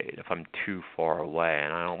that state, if I'm too far away,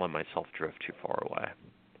 and I don't let myself drift too far away.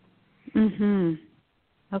 Mhm.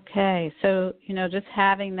 Okay, so, just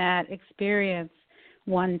having that experience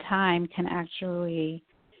one time can actually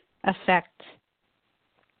affect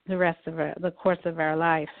the rest of the course of our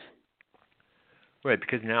life. Right,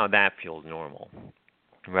 because now that feels normal,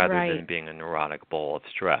 rather than being a neurotic ball of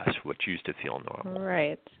stress, which used to feel normal.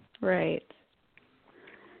 Right.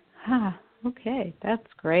 Okay,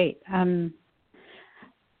 that's great.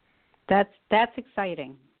 That's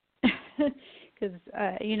exciting. Because,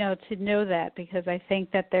 to know that, because I think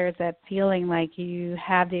that there's that feeling like you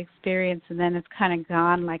have the experience and then it's kind of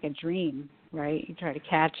gone like a dream, right? You try to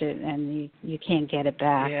catch it and you can't get it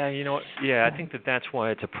back. Yeah, I think that's why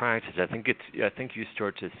it's a practice. I think you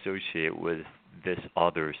start to associate with this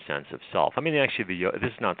other sense of self. Actually,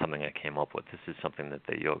 this is not something I came up with. This is something that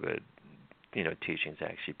the yoga, teachings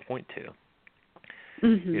actually point to,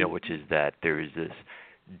 which is that there is this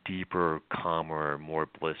deeper, calmer, more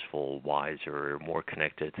blissful, wiser, more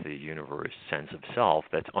connected to the universe sense of self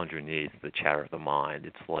that's underneath the chatter of the mind.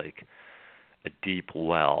 It's like a deep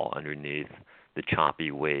well underneath the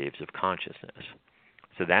choppy waves of consciousness.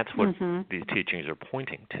 So that's what these teachings are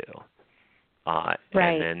pointing to. And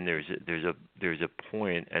then there's a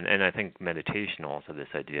point, and I think meditation also, this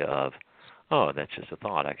idea of, oh, that's just a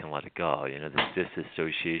thought, I can let it go. This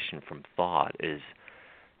disassociation from thought is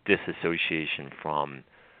disassociation from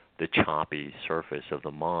the choppy surface of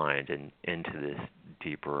the mind and into this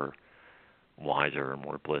deeper, wiser, and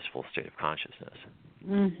more blissful state of consciousness.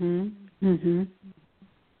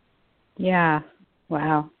 Yeah.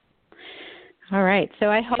 Wow. All right.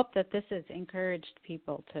 So I hope that this has encouraged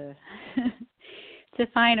people to to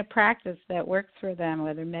find a practice that works for them,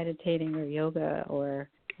 whether meditating or yoga or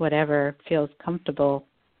whatever feels comfortable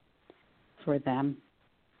for them.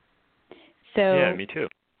 So yeah, me too.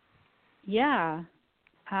 Yeah.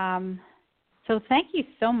 So thank you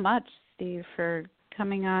so much, Steve, for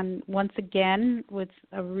coming on once again with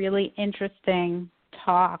a really interesting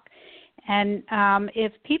talk. And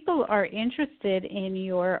if people are interested in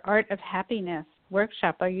your Art of Happiness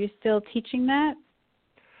workshop, are you still teaching that?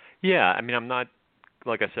 Yeah, I'm not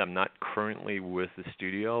like I said, I'm not currently with the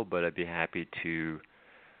studio, but I'd be happy to,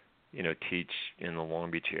 teach in the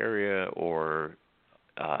Long Beach area or,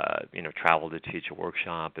 travel to teach a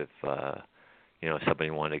workshop if, somebody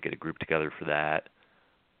wanted to get a group together for that.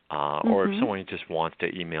 Or if someone just wants to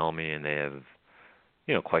email me and they have,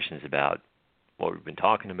 questions about what we've been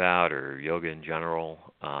talking about or yoga in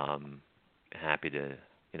general, happy to,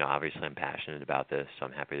 obviously I'm passionate about this, so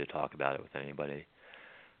I'm happy to talk about it with anybody.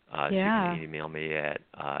 So you can email me at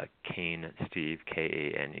KaneSteve,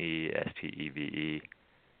 KaneSteve,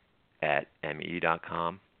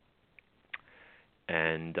 @me.com.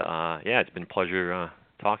 And, it's been a pleasure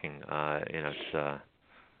talking. It's I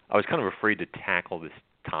was kind of afraid to tackle this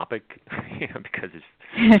topic, because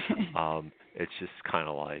it's just kind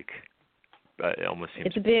of like, it almost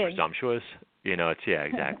seems presumptuous.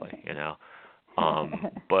 Exactly.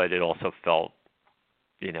 But it also felt,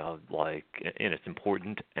 like, it's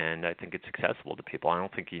important, and I think it's accessible to people. I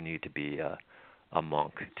don't think you need to be a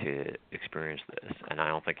monk to experience this, and I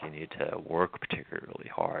don't think you need to work particularly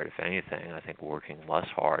hard. If anything, I think working less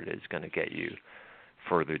hard is going to get you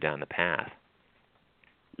further down the path.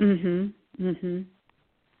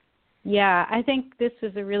 Yeah, I think this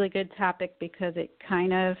is a really good topic because it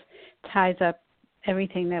kind of ties up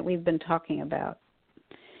everything that we've been talking about.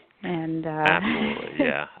 And absolutely,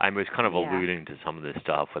 yeah. I was kind of alluding to some of this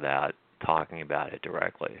stuff without talking about it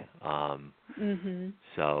directly.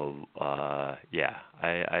 So, I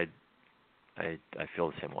feel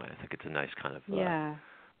the same way. I think it's a nice kind of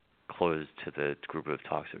close to the group of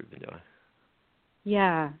talks that we've been doing.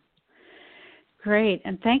 Yeah. Great.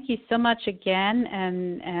 And thank you so much again.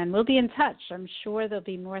 And we'll be in touch. I'm sure there'll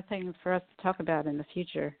be more things for us to talk about in the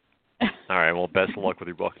future. All right. Well, best of luck with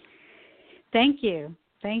your book. Thank you.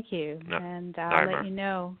 No. And I'll let you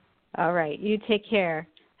know. All right. You take care.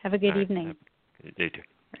 Have a good evening. You too.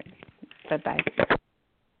 Right. Bye-bye.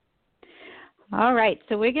 All right.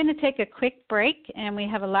 So we're going to take a quick break, and we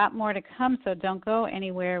have a lot more to come, so don't go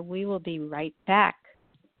anywhere. We will be right back.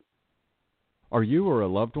 Are you or a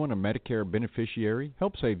loved one a Medicare beneficiary?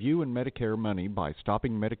 Help save you and Medicare money by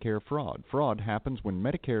stopping Medicare fraud. Fraud happens when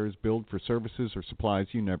Medicare is billed for services or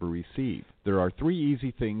supplies you never receive. There are 3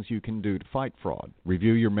 easy things you can do to fight fraud.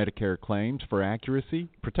 Review your Medicare claims for accuracy,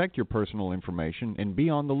 protect your personal information, and be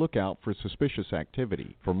on the lookout for suspicious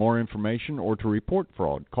activity. For more information or to report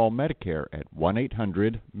fraud, call Medicare at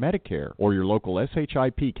 1-800-MEDICARE or your local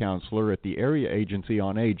SHIP counselor at the Area Agency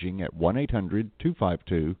on Aging at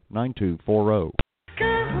 1-800-252-9240.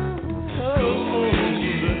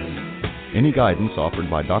 Any guidance offered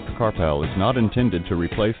by Dr. Karpel is not intended to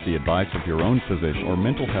replace the advice of your own physician or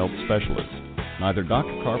mental health specialist. Neither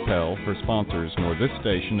Dr. Karpel, her sponsors, nor this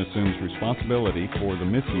station assumes responsibility for the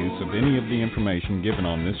misuse of any of the information given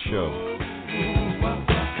on this show.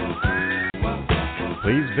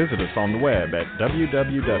 Please visit us on the web at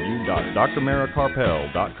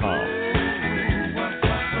www.drmarakarpel.com.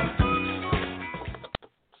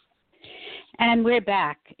 And we're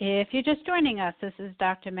back. If you're just joining us, this is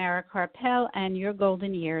Dr. Mara Karpel and Your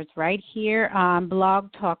Golden Years right here on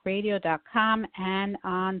blogtalkradio.com and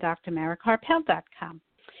on drmarakarpel.com.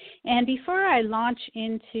 And before I launch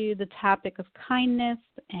into the topic of kindness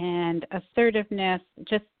and assertiveness,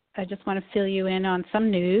 I just want to fill you in on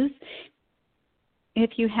some news.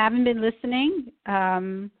 If you haven't been listening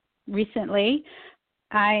recently,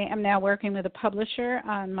 I am now working with a publisher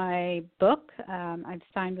on my book. I've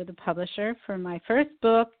signed with a publisher for my first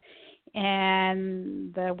book,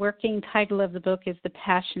 and the working title of the book is The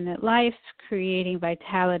Passionate Life, Creating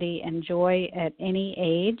Vitality and Joy at Any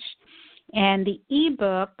Age. And the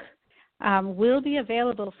ebook will be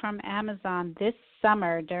available from Amazon this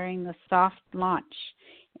summer during the soft launch.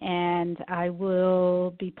 And I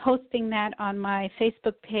will be posting that on my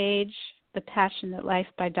Facebook page, The Passionate Life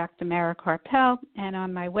by Dr. Mara Karpel, and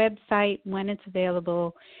on my website when it's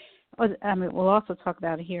available. We'll also talk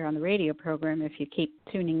about it here on the radio program if you keep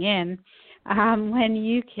tuning in, when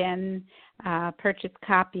you can purchase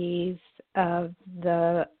copies of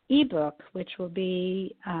the ebook, which will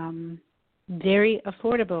be very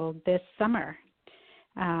affordable this summer.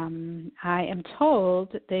 I am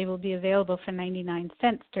told they will be available for 99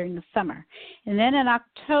 cents during the summer. And then in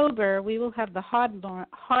October, we will have the hard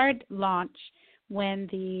launch when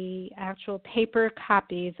the actual paper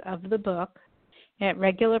copies of the book at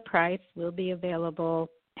regular price will be available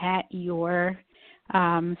at your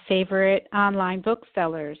favorite online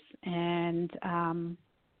booksellers. And I'm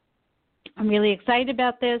really excited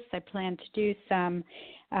about this. I plan to do some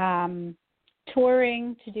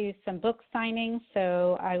touring, to do some book signings,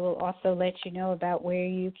 so I will also let you know about where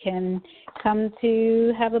you can come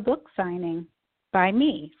to have a book signing. by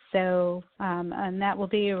me. So, and that will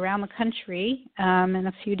be around the country in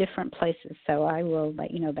a few different places. So I will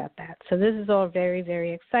let you know about that. So this is all very,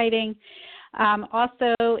 very exciting.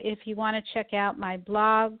 Also, if you want to check out my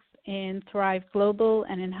blogs in Thrive Global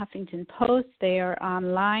and in Huffington Post, they are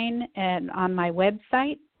online and on my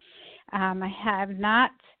website. I have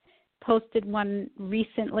not posted one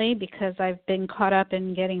recently because I've been caught up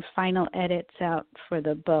in getting final edits out for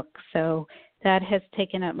the book. So that has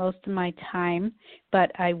taken up most of my time,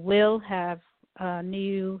 but I will have a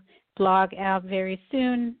new blog out very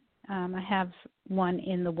soon. I have one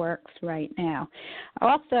in the works right now.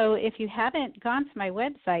 Also, if you haven't gone to my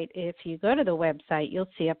website, if you go to the website, you'll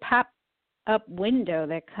see a pop-up window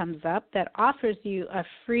that comes up that offers you a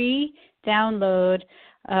free download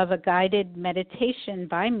of a guided meditation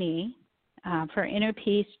by me for inner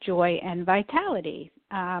peace, joy, and vitality.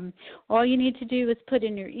 All you need to do is put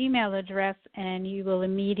in your email address, and you will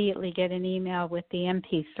immediately get an email with the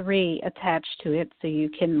MP3 attached to it so you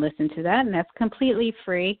can listen to that, and that's completely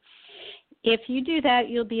free. If you do that,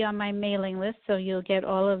 you'll be on my mailing list, so you'll get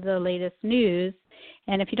all of the latest news.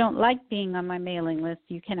 And if you don't like being on my mailing list,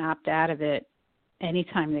 you can opt out of it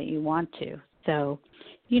anytime that you want to. So,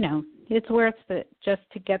 it's worth it just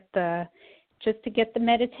to get the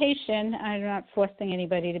meditation. I'm not forcing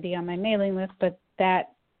anybody to be on my mailing list, but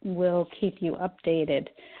that will keep you updated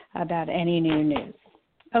about any new news.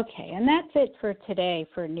 Okay, and that's it for today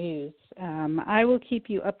for news. I will keep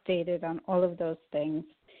you updated on all of those things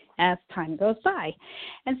as time goes by.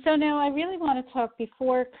 And so now I really want to talk,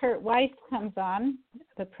 before Curt Weiss comes on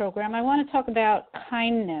the program, I want to talk about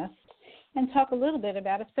kindness and talk a little bit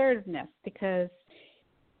about assertiveness, because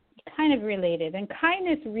it's kind of related. And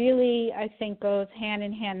kindness really, I think, goes hand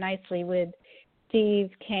in hand nicely with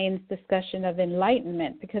Steve Kane's discussion of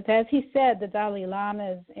enlightenment, because as he said, the Dalai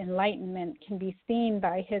Lama's enlightenment can be seen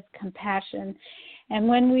by his compassion. And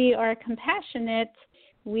when we are compassionate,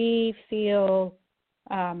 we feel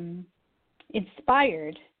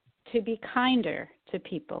inspired to be kinder to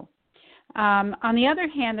people. On the other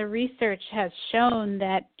hand, the research has shown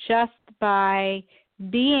that just by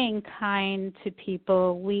being kind to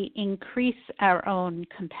people, we increase our own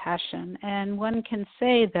compassion. And one can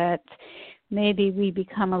say that maybe we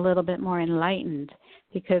become a little bit more enlightened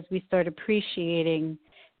because we start appreciating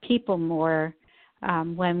people more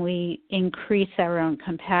when we increase our own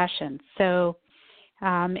compassion. So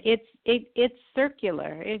it's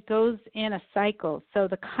circular. It goes in a cycle. So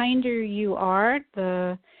the kinder you are,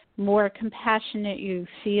 the more compassionate you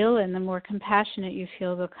feel, and the more compassionate you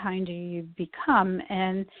feel, the kinder you become.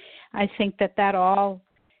 And I think that all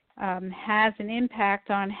has an impact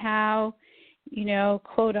on how,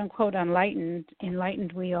 quote unquote,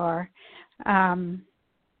 enlightened we are. And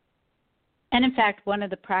in fact, one of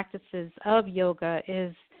the practices of yoga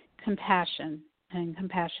is compassion and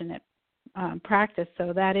compassionate practice.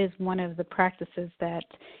 So that is one of the practices that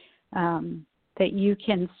you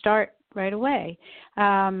can start right away.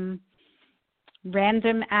 Random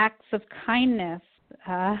acts of kindness.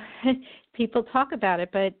 People talk about it,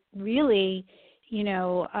 but really,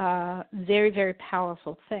 very, very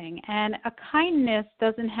powerful thing. And a kindness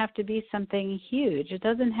doesn't have to be something huge. It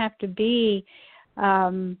doesn't have to be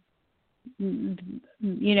something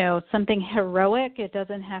heroic. It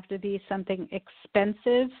doesn't have to be something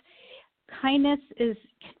expensive. Kindness can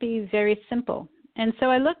be very simple. And so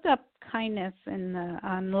I looked up kindness in the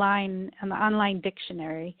online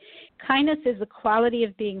dictionary. Kindness is the quality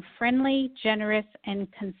of being friendly, generous, and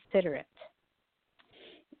considerate.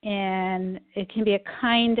 And it can be a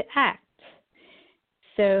kind act.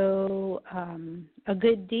 So a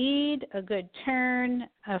good deed, a good turn,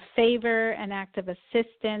 a favor, an act of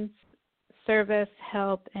assistance, service,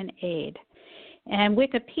 help, and aid. And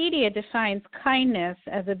Wikipedia defines kindness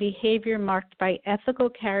as a behavior marked by ethical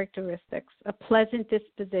characteristics, a pleasant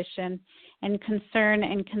disposition, and concern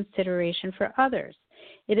and consideration for others.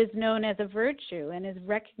 It is known as a virtue and is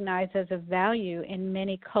recognized as a value in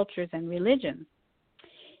many cultures and religions.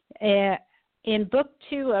 In Book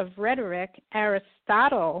 2 of Rhetoric,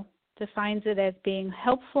 Aristotle defines it as being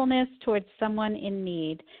helpfulness towards someone in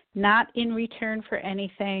need, not in return for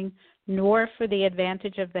anything, nor for the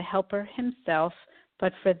advantage of the helper himself,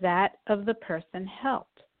 but for that of the person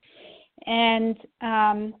helped. And,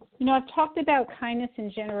 I've talked about kindness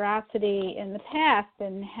and generosity in the past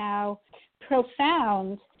and how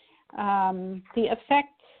profound the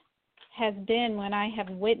effect has been when I have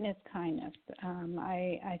witnessed kindness.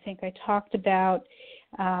 I think I talked about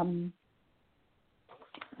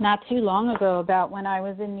not too long ago about when I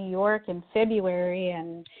was in New York in February,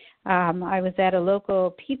 and I was at a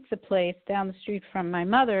local pizza place down the street from my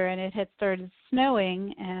mother, and it had started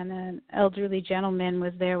snowing, and an elderly gentleman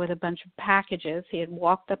was there with a bunch of packages. He had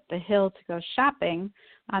walked up the hill to go shopping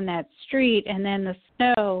on that street, and then the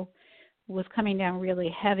snow was coming down really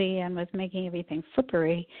heavy and was making everything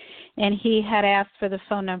slippery, and he had asked for the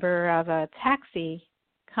phone number of a taxi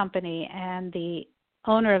company, and the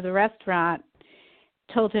owner of the restaurant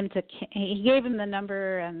told him he gave him the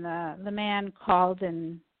number, and the man called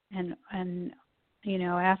and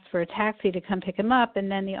asked for a taxi to come pick him up, and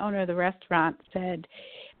then the owner of the restaurant said,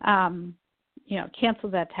 cancel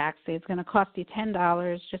that taxi. It's going to cost you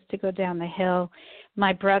 $10 just to go down the hill.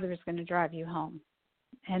 My brother's going to drive you home.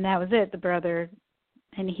 And that was it. The brother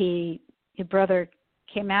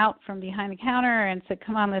came out from behind the counter and said,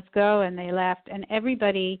 come on, let's go. And they left. And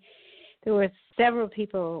there were several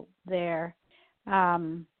people there,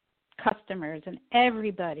 customers, and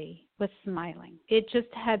everybody was smiling. It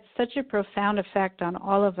just had such a profound effect on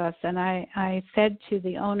all of us. And I said to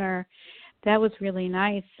the owner, that was really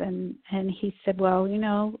nice. And he said, well,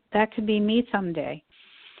 that could be me someday.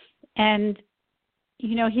 And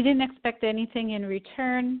he didn't expect anything in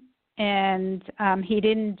return, and he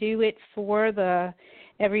didn't do it for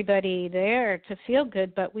everybody there to feel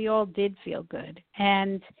good, but we all did feel good.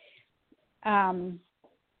 And,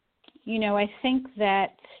 I think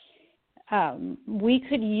that we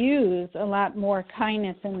could use a lot more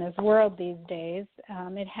kindness in this world these days.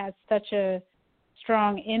 It has such a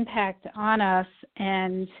strong impact on us,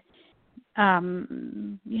 and,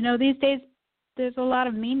 these days, there's a lot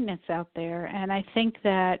of meanness out there, and I think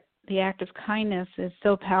that the act of kindness is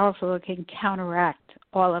so powerful it can counteract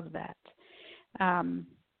all of that. I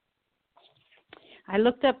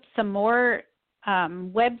looked up some more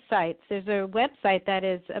websites. There's a website that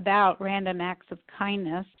is about random acts of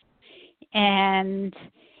kindness, and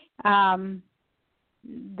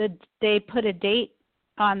they put a date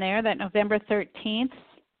on there that November 13th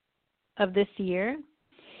of this year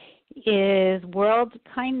is World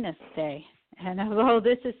Kindness Day. And although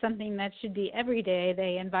this is something that should be every day,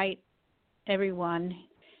 they invite everyone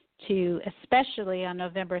to, especially on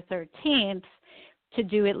November 13th, to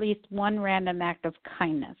do at least one random act of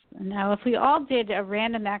kindness. Now, if we all did a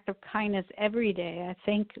random act of kindness every day, I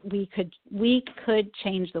think we could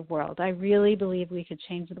change the world. I really believe we could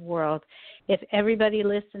change the world if everybody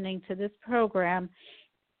listening to this program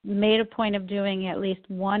made a point of doing at least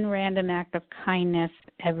one random act of kindness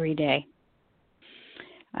every day.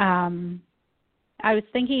 I was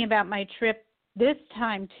thinking about my trip this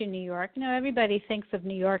time to New York. Everybody thinks of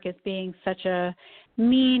New York as being such a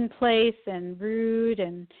mean place and rude,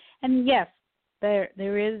 and yes, there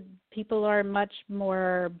is, people are much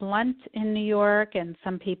more blunt in New York, and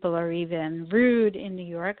some people are even rude in New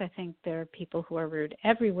York. I think there are people who are rude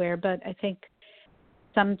everywhere, but I think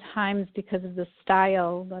sometimes because of the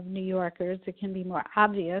style of New Yorkers, it can be more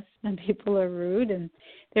obvious when people are rude, and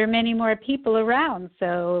there are many more people around,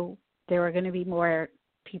 so there are going to be more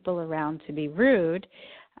people around to be rude.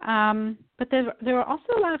 But there are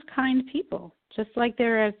also a lot of kind people. Just like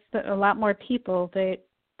there is a lot more people, there's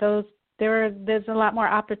a lot more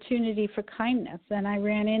opportunity for kindness. And I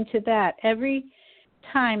ran into that. Every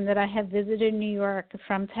time that I have visited New York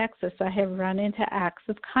from Texas, I have run into acts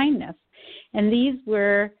of kindness. And these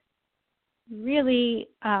were really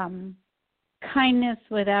kindness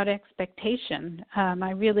without expectation.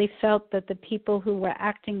 I really felt that the people who were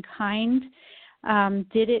acting kind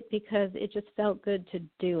did it because it just felt good to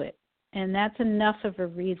do it, and that's enough of a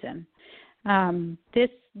reason.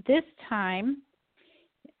 This time,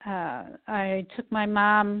 I took my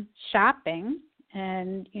mom shopping,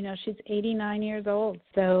 and she's 89 years old,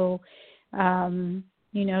 so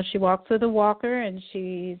she walks with a walker, and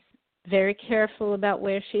she's very careful about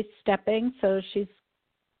where she's stepping, so she's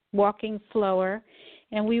walking slower,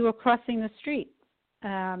 and we were crossing the street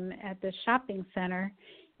at the shopping center,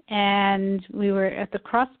 and we were at the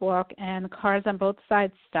crosswalk, and the cars on both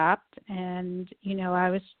sides stopped, and I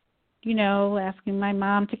was asking my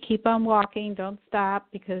mom to keep on walking, don't stop,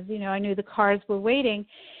 because I knew the cars were waiting,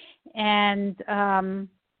 and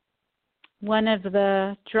one of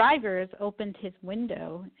the drivers opened his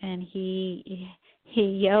window, and he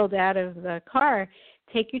yelled out of the car,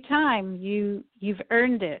 "Take your time. You've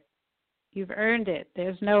earned it. You've earned it.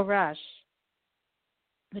 There's no rush,"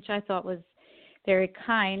 which I thought was very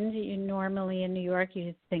kind. Normally in New York,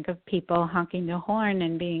 you think of people honking the horn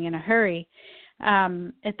and being in a hurry.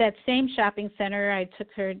 At that same shopping center, I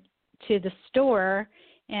took her to the store,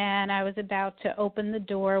 and I was about to open the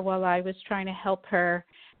door while I was trying to help her,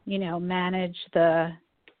 manage the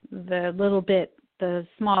little bit the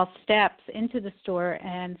small steps into the store,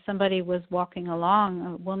 and somebody was walking along,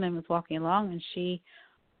 a woman was walking along, and she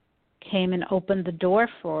came and opened the door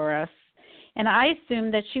for us. And I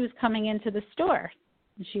assumed that she was coming into the store.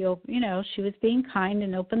 And she was being kind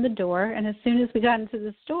and opened the door, and as soon as we got into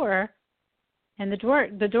the store, and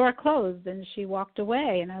the door closed, and she walked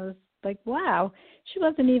away, and I was like, wow, she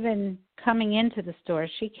wasn't even coming into the store.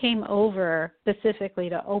 She came over specifically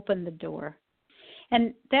to open the door.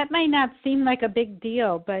 And that might not seem like a big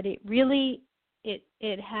deal, but it really,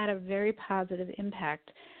 it had a very positive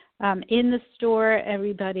impact. In the store,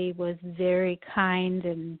 everybody was very kind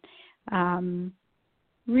and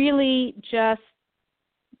really just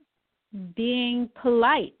being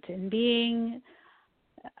polite and being,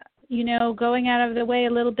 going out of the way a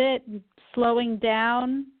little bit, slowing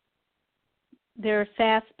down. They're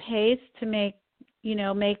fast-paced to make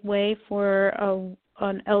way for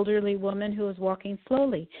an elderly woman who is walking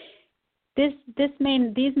slowly. These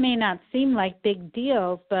may not seem like big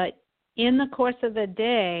deals, but in the course of the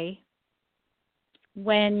day,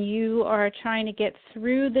 when you are trying to get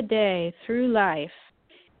through the day, through life,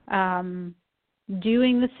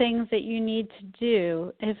 doing the things that you need to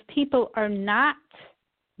do, if people are not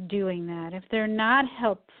doing that, if they're not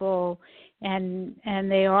helpful and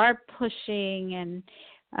they are pushing and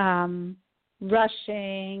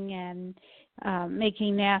rushing and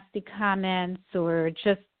making nasty comments or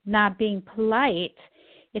just not being polite,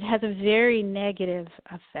 it has a very negative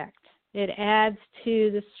effect. It adds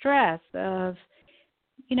to the stress of,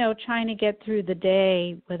 trying to get through the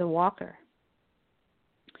day with a walker.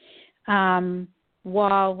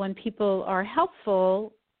 While when people are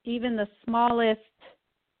helpful, even the smallest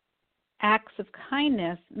acts of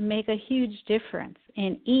kindness make a huge difference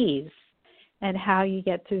in ease and how you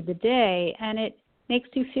get through the day, and it makes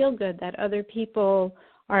you feel good that other people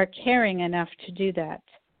are caring enough to do that.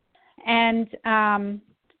 And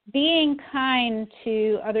being kind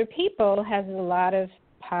to other people has a lot of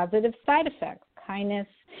positive side effects. Kindness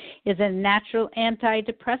is a natural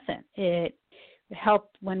antidepressant. It helps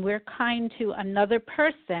when we're kind to another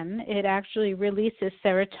person. It actually releases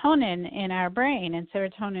serotonin in our brain, and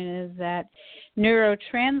serotonin is that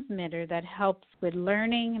neurotransmitter that helps with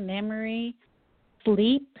learning, memory,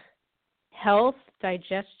 sleep, health,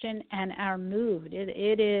 digestion, and our mood.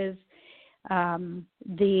 It is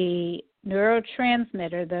the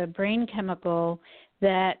neurotransmitter, the brain chemical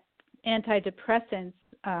that antidepressants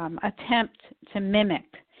attempt to mimic.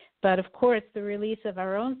 But, of course, the release of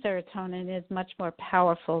our own serotonin is much more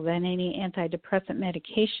powerful than any antidepressant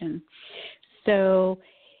medication. So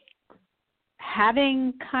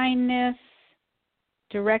having kindness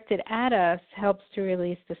directed at us helps to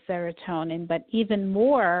release the serotonin, but even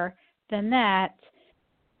more than that,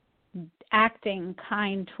 acting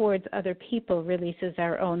kind towards other people releases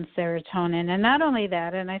our own serotonin. And not only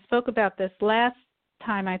that, and I spoke about this last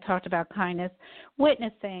time I talked about kindness,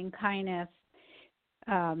 witnessing kindness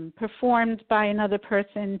performed by another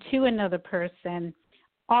person to another person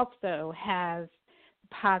also has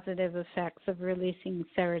positive effects of releasing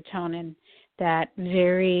serotonin, that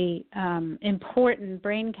very important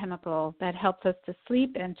brain chemical that helps us to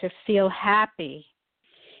sleep and to feel happy.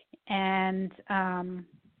 And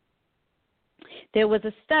there was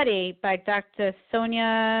a study by Dr.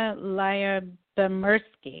 Sonia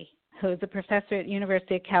Lyubomirsky, who is a professor at the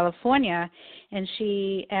University of California, and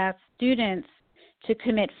she asked students to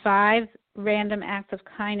commit 5 random acts of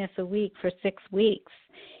kindness a week for 6 weeks,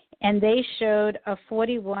 and they showed a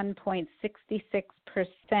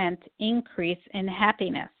 41.66% increase in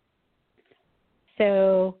happiness.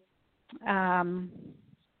 So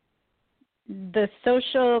the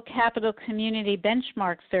Social Capital Community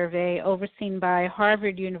Benchmark Survey, overseen by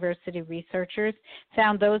Harvard University researchers,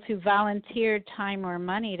 found those who volunteered time or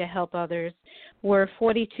money to help others were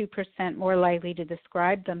 42% more likely to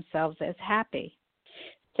describe themselves as happy.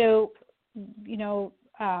 So,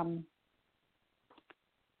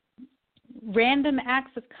 random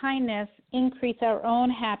acts of kindness increase our own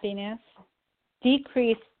happiness,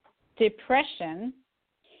 decrease depression,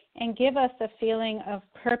 and give us a feeling of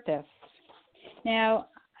purpose. Now,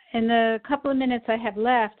 in the couple of minutes I have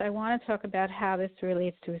left, I want to talk about how this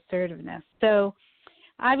relates to assertiveness. So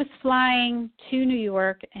I was flying to New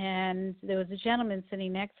York, and there was a gentleman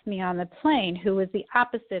sitting next to me on the plane who was the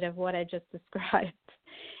opposite of what I just described,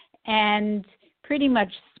 and pretty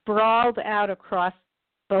much sprawled out across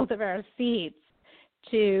both of our seats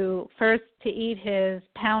to eat his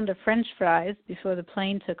pound of French fries before the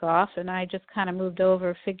plane took off, and I just kind of moved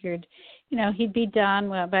over, figured, he'd be done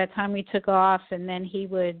by the time we took off, and then he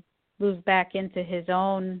would move back into his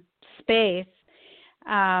own space.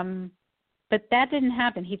 But that didn't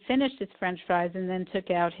happen. He finished his French fries and then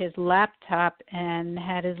took out his laptop and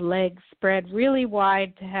had his legs spread really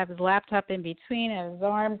wide to have his laptop in between and his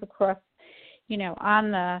arms across,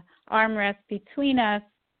 on the armrest between us,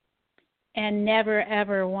 and never,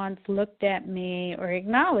 ever once looked at me or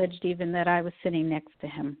acknowledged even that I was sitting next to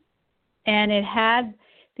him. And it had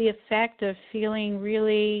the effect of feeling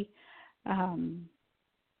really, it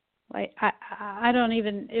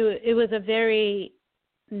was a very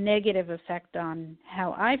negative effect on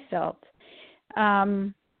how I felt.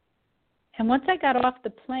 And once I got off the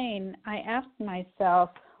plane, I asked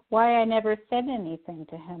myself why I never said anything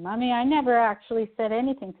to him. I mean, I never actually said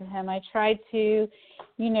anything to him. I tried to,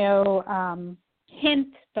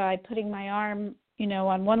 hint by putting my arm,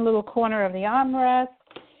 on one little corner of the armrest.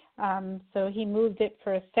 So he moved it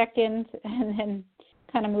for a second and then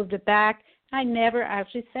kind of moved it back. I never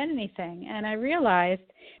actually said anything. And I realized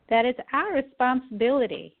that it's our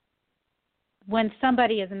responsibility when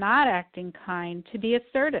somebody is not acting kind to be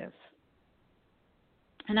assertive.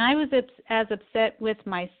 And I was as upset with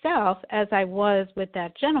myself as I was with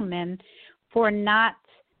that gentleman for not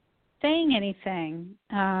saying anything.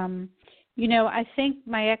 I think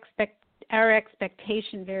our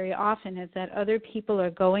expectation very often is that other people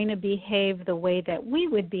are going to behave the way that we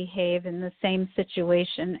would behave in the same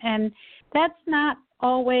situation. And that's not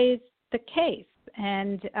always the case.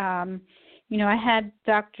 And, I had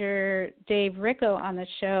Dr. Dave Ricco on the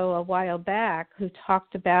show a while back who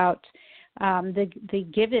talked about the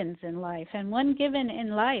givens in life. And one given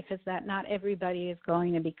in life is that not everybody is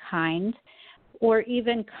going to be kind, or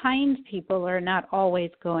even kind people are not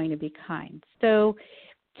always going to be kind. So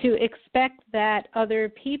to expect that other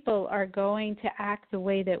people are going to act the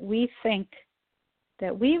way that we think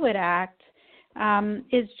that we would act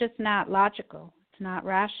is just not logical. It's not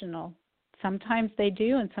rational. Sometimes they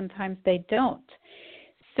do and sometimes they don't.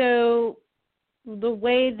 So the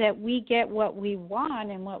way that we get what we want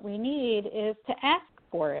and what we need is to ask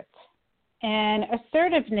for it. And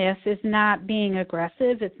assertiveness is not being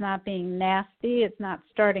aggressive. It's not being nasty. It's not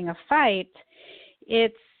starting a fight.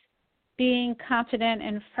 It's being confident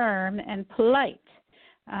and firm and polite.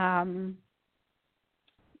 And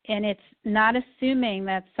it's not assuming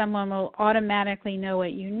that someone will automatically know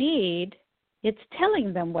what you need. It's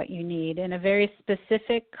telling them what you need in a very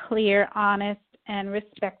specific, clear, honest, and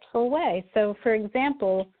respectful way. So, for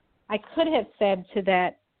example, I could have said to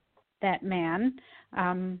that man,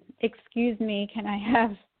 excuse me, can I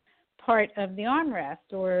have part of the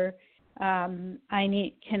armrest? Or can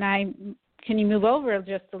you move over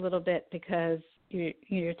just a little bit because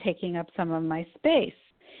you're taking up some of my space?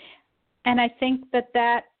 And I think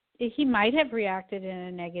that he might have reacted in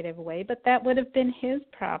a negative way, but that would have been his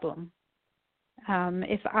problem.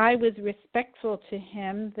 If I was respectful to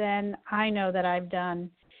him, then I know that I've done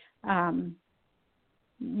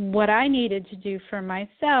what I needed to do for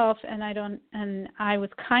myself, and I was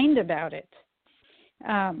kind about it.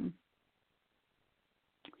 And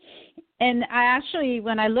I actually,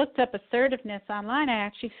 when I looked up assertiveness online, I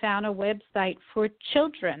actually found a website for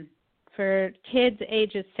children, for kids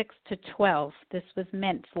ages 6 to 12. This was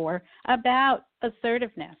meant for, about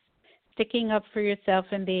assertiveness, sticking up for yourself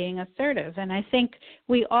and being assertive. And I think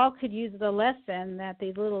we all could use the lesson that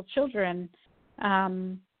these little children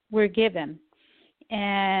were given.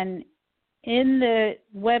 And in the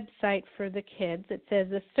website for the kids, it says,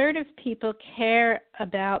 assertive people care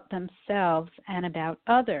about themselves and about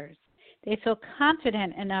others. They feel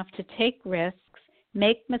confident enough to take risks,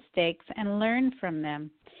 make mistakes, and learn from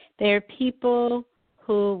them. They are people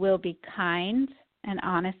who will be kind and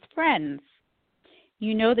honest friends.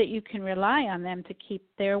 You know that you can rely on them to keep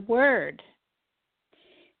their word.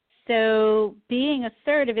 So being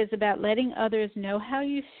assertive is about letting others know how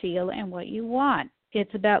you feel and what you want.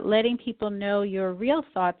 It's about letting people know your real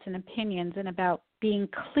thoughts and opinions, and about being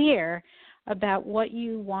clear about what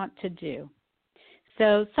you want to do.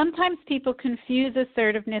 So sometimes people confuse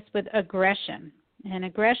assertiveness with aggression, and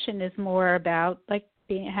aggression is more about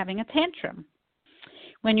having a tantrum.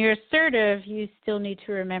 When you're assertive, you still need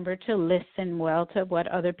to remember to listen well to what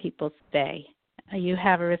other people say. You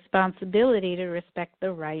have a responsibility to respect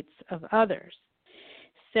the rights of others.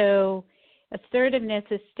 So assertiveness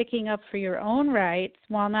is sticking up for your own rights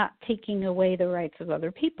while not taking away the rights of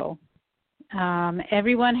other people.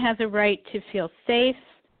 Everyone has a right to feel safe,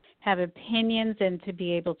 have opinions, and to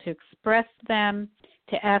be able to express them,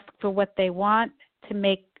 to ask for what they want, to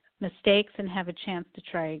make mistakes and have a chance to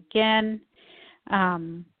try again.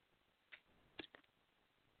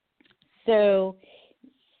 So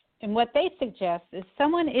and what they suggest is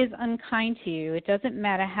someone is unkind to you. It doesn't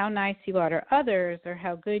matter how nice you are to others or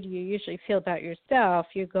how good you usually feel about yourself.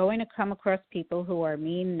 You're going to come across people who are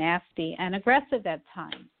mean, nasty, and aggressive at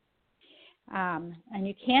times. And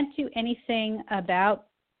you can't do anything about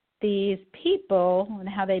these people and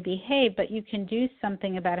how they behave, but you can do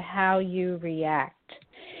something about how you react.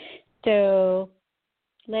 So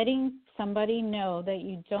letting somebody know that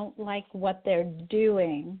you don't like what they're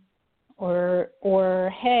doing,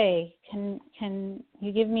 or hey, can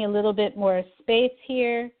you give me a little bit more space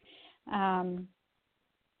here? That's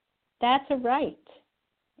a right.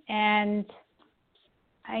 And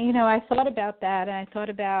I thought about that, and I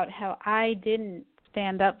thought about how I didn't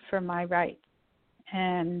stand up for my rights.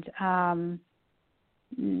 And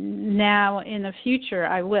now in the future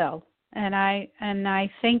I will. And I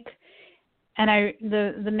think,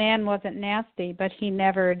 the man wasn't nasty, but he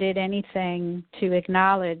never did anything to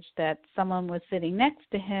acknowledge that someone was sitting next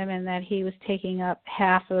to him and that he was taking up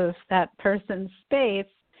half of that person's space.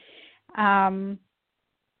 And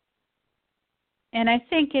I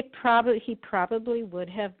think he probably would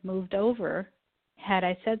have moved over had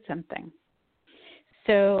I said something.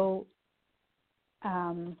 So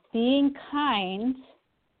being kind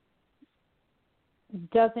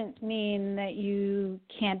doesn't mean that you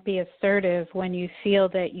can't be assertive when you feel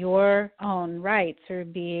that your own rights are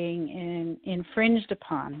being infringed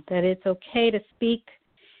upon, that it's okay to speak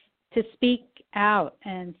out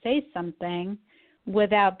and say something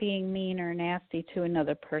without being mean or nasty to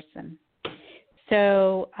another person.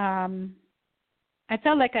 So I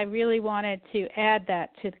felt like I really wanted to add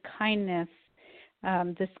that to the kindness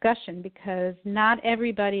discussion, because not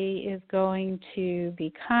everybody is going to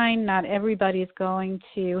be kind. Not everybody is going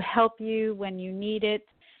to help you when you need it.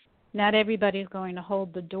 Not everybody is going to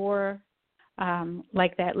hold the door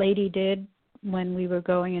like that lady did when we were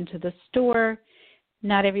going into the store.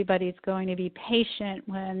 Not everybody is going to be patient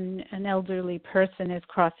when an elderly person is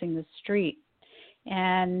crossing the street.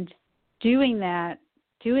 And doing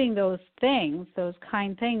those things, those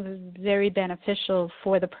kind things, is very beneficial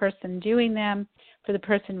for the person doing them, for the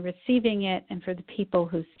person receiving it, and for the people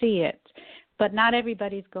who see it. But not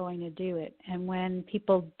everybody's going to do it. And when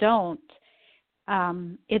people don't,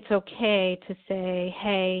 it's okay to say,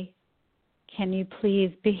 hey, can you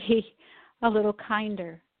please be a little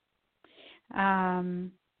kinder?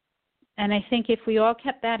 And I think if we all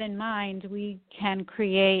kept that in mind, we can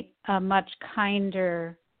create a much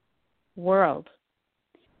kinder world.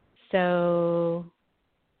 So,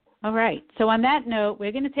 all right. So on that note,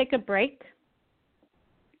 we're going to take a break.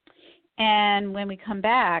 And when we come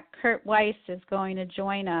back, Curt Weiss is going to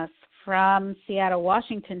join us from Seattle,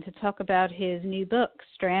 Washington, to talk about his new book,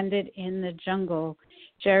 Stranded in the Jungle,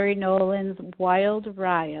 Jerry Nolan's Wild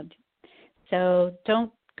Ride. So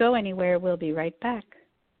don't go anywhere. We'll be right back.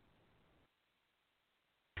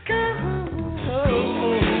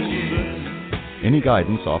 Any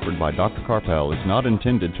guidance offered by Dr. Karpel is not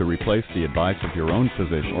intended to replace the advice of your own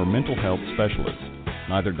physician or mental health specialist.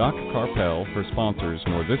 Neither Dr. Karpel, her sponsors,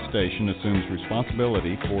 nor this station assumes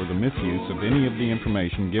responsibility for the misuse of any of the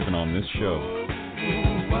information given on this show.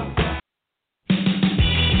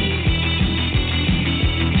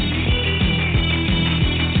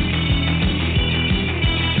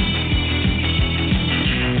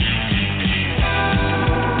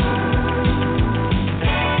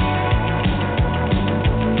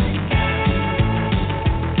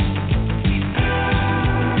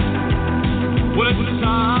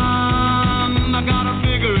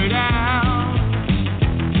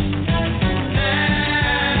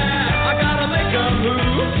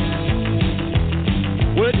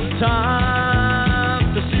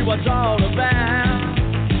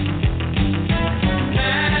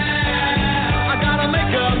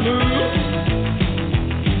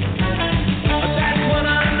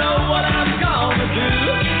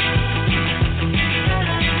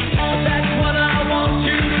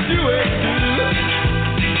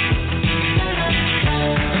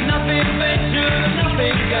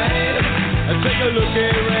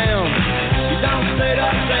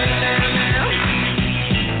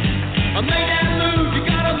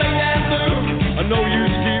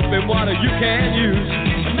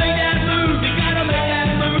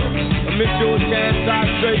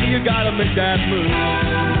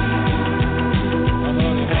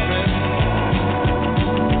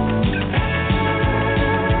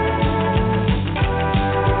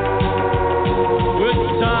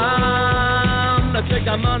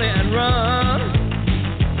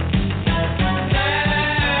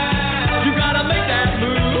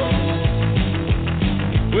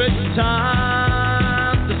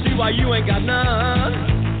 Time to see why you ain't got none.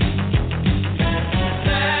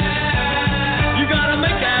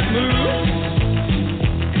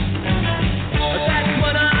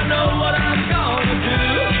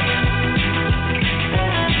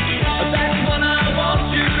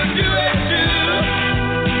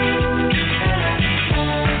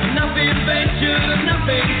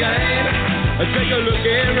 game. Take a look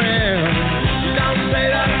around. You don't say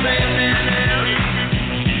the same now.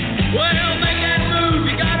 Well, make that move.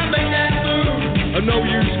 You gotta make that move. No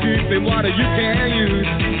use keeping water you can't use.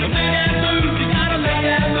 Make that move. You gotta make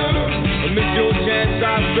that move. Miss your chance,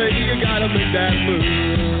 I say you gotta make that move.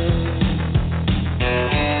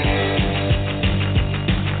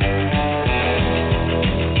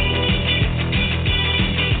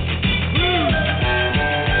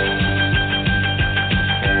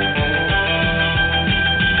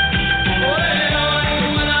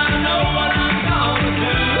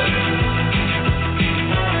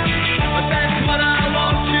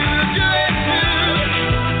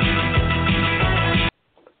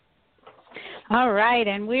 All right,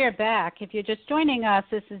 and we are back. If you're just joining us,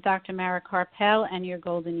 this is Dr. Mara Karpel and Your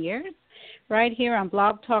Golden Years, right here on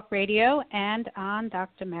Blog Talk Radio and on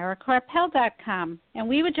drmarakarpel.com. And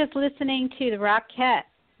we were just listening to the Rockettes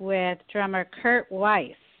with drummer Curt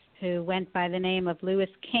Weiss, who went by the name of Louis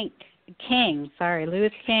King in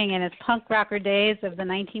his punk rocker days of the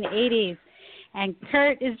 1980s. And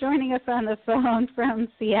Curt is joining us on the phone from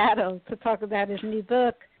Seattle to talk about his new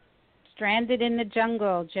book, Stranded in the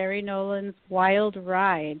Jungle, Jerry Nolan's Wild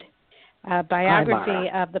Ride, a biography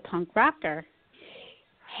of the punk rocker.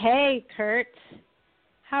 Hey, Curt.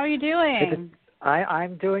 How are you doing?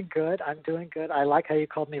 I'm doing good. I like how you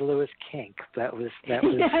called me Louis Kink. That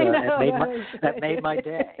made my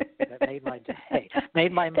day.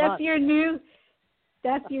 Made my month. That's your new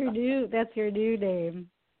name.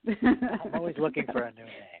 I'm always looking for a new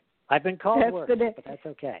name. I've been called worse, but that's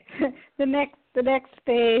okay. The next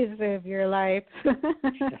phase of your life.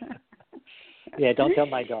 Yeah, don't tell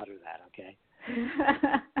my daughter that, okay?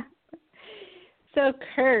 So,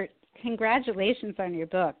 Curt, congratulations on your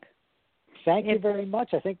book. Thank you very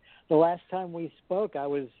much. I think the last time we spoke, I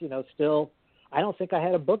was, still, I don't think I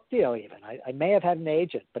had a book deal even. I may have had an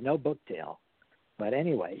agent, but no book deal. But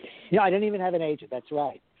anyway, I didn't even have an agent. That's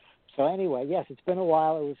right. So anyway, yes, it's been a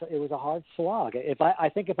while. It was a hard slog. I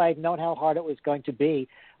think if I had known how hard it was going to be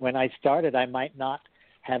when I started, I might not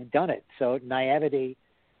have done it. So naivete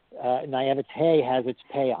has its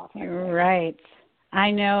payoff. You're right.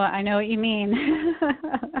 I know what you mean.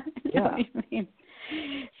 Yeah. What you mean.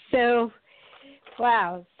 So,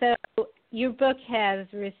 wow. So your book has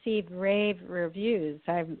received rave reviews.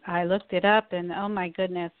 I looked it up, and oh my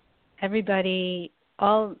goodness, everybody.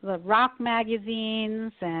 All the rock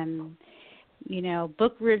magazines and,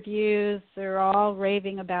 book reviews, they're all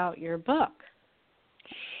raving about your book.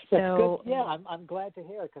 That's good. Yeah, I'm glad to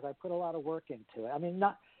hear it because I put a lot of work into it. I mean,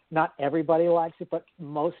 not everybody likes it, but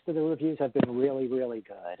most of the reviews have been really, really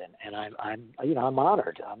good, and I'm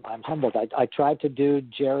honored. I'm humbled. I tried to do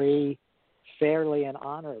Jerry fairly and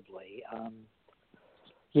honorably.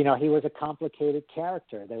 He was a complicated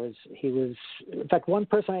character. In fact, one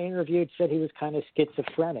person I interviewed said he was kind of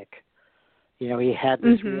schizophrenic. He had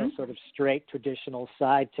this real sort of straight traditional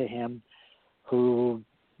side to him who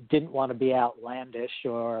didn't want to be outlandish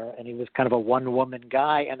and he was kind of a one-woman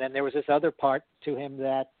guy. And then there was this other part to him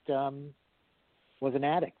that was an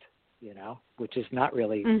addict, which is not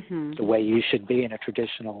really the way you should be in a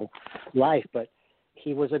traditional life. But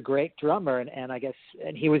he was a great drummer, and I guess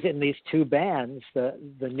he was in these two bands, the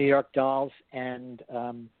New York Dolls and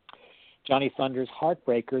Johnny Thunder's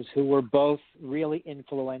Heartbreakers, who were both really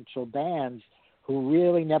influential bands who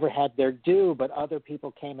really never had their due, but other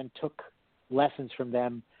people came and took lessons from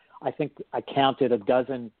them. I think I counted a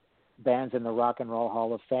dozen bands in the Rock and Roll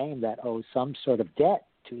Hall of Fame that owe some sort of debt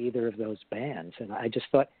to either of those bands, and I just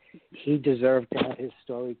thought he deserved to have his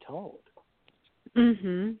story told.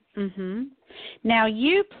 Now,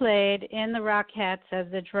 you played in the Rockettes as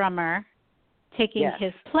the drummer, taking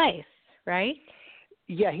his place, right?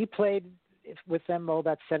 Yeah, he played with them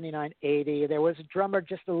about 79, 80. There was a drummer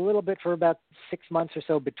just a little bit for about 6 months or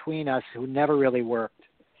so between us who never really worked.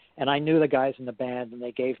 And I knew the guys in the band, and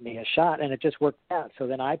they gave me a shot, and it just worked out. So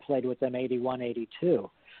then I played with them 81,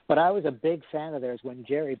 82. But I was a big fan of theirs when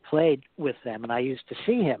Jerry played with them, and I used to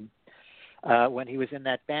see him when he was in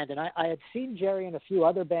that band. And I had seen Jerry in a few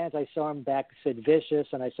other bands. I saw him back at Sid Vicious,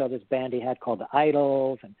 and I saw this band he had called the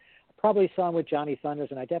Idols, and I probably saw him with Johnny Thunders,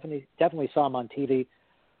 and I definitely saw him on TV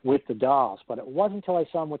with the Dolls. But it wasn't until I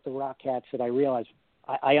saw him with the Rockettes that I realized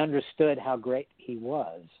I understood how great he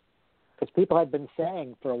was. Because people had been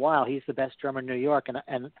saying for a while he's the best drummer in New York,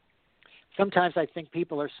 and sometimes I think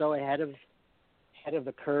people are so ahead of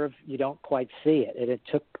the curve you don't quite see it. And it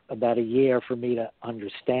took about a year for me to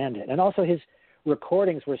understand it. And also his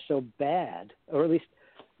recordings were so bad, or at least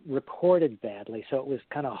recorded badly, so it was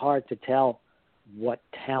kind of hard to tell what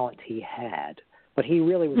talent he had. But he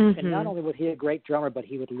really was, and not only was he a great drummer, but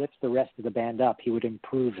he would lift the rest of the band up. He would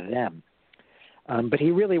improve them. But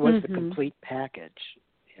he really was the complete package,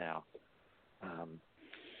 you know.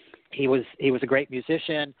 He was a great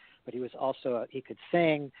musician, but he was also he could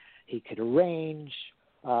sing, he could arrange,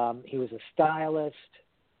 he was a stylist.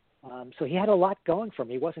 So he had a lot going for him.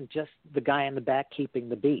 He wasn't just the guy in the back keeping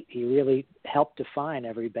the beat. He really helped define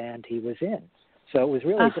every band he was in. So it was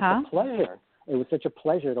really just a pleasure. It was such a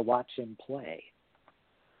pleasure to watch him play.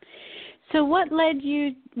 So what led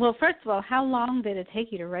you, well, first of all, how long did it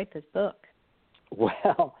take you to write this book?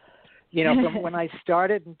 Well, you know, from when I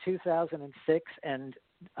started in 2006 and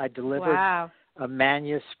I delivered a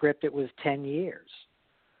manuscript, it was 10 years.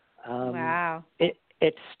 Wow.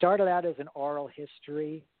 It started out as an oral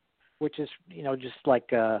history, which is, you know, just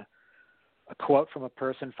like a quote from a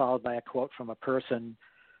person followed by a quote from a person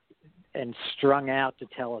and strung out to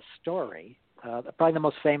tell a story. Probably the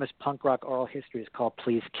most famous punk rock oral history is called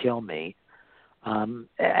Please Kill Me. And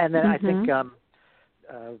then I think I'm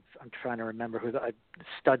trying to remember who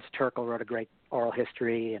Studs Terkel wrote a great oral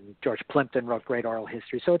history, and George Plimpton wrote great oral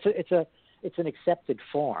history. So it's an accepted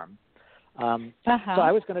form. So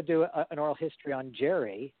I was going to do an oral history on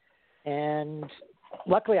Jerry, and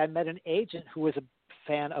luckily I met an agent who was a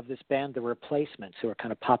fan of this band, The Replacements, who were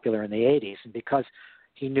kind of popular in the 80s, and because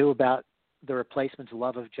he knew about The Replacements'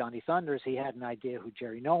 love of Johnny Thunders, he had an idea who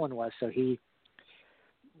Jerry Nolan was, so he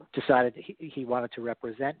decided he wanted to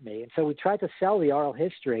represent me. And so we tried to sell the oral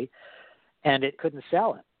history, and it couldn't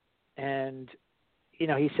sell it. And, you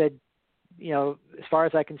know, he said, you know, as far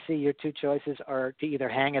as I can see, your two choices are to either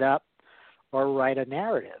hang it up or write a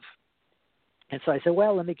narrative. And so I said,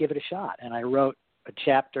 well, let me give it a shot. And I wrote a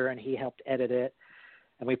chapter, and he helped edit it.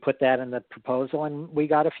 And we put that in the proposal, and we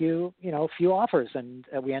got a few offers. And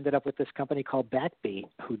we ended up with this company called Backbeat,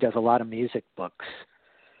 who does a lot of music books.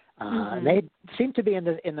 And they seem to be in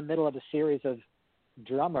the middle of a series of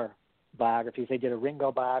drummer biographies. They did a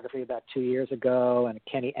Ringo biography about 2 years ago, and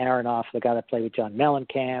Kenny Aronoff, the guy that played with John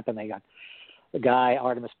Mellencamp, and they got the guy,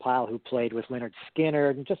 Artemis Pyle, who played with Lynyrd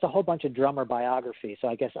Skynyrd, and just a whole bunch of drummer biographies. So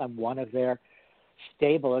I guess I'm one of their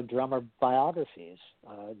stable of drummer biographies.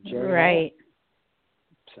 Jerry right.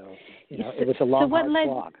 So, you know, it was a long, hard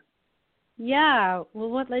slog. Yeah. Well,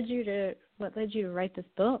 what led you to write this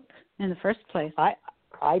book in the first place?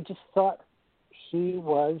 I just thought he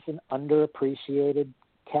was an underappreciated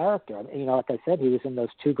character. I mean, you know, like I said, he was in those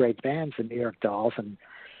two great bands, the New York Dolls and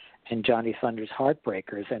Johnny Thunders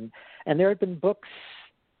Heartbreakers, and there had been books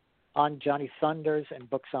on Johnny Thunders and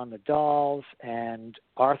books on the Dolls, and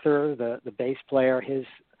Arthur, the bass player, his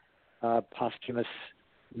posthumous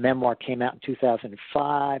memoir came out in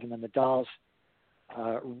 2005, and then the Dolls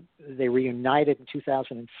they reunited in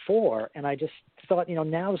 2004, and I just thought, you know,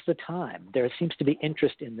 now's the time. There seems to be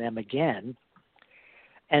interest in them again.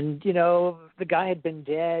 And, you know, the guy had been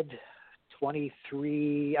dead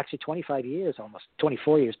 25 years, almost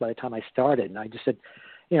 24 years by the time I started. And I just said,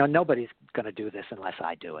 you know, nobody's going to do this unless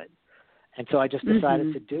I do it. And so I just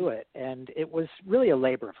decided to do it. And it was really a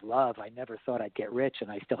labor of love. I never thought I'd get rich, and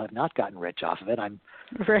I still have not gotten rich off of it.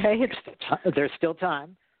 There's still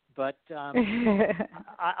time. But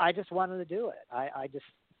I just wanted to do it.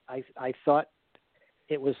 I thought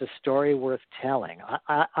it was a story worth telling.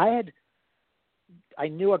 I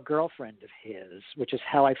knew a girlfriend of his, which is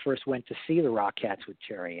how I first went to see the Rockettes with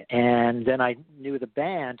Jerry. And then I knew the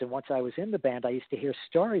band, and once I was in the band, I used to hear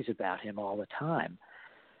stories about him all the time.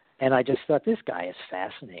 And I just thought, this guy is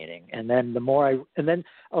fascinating. And then then in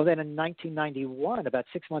 1991, about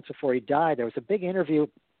 6 months before he died, there was a big interview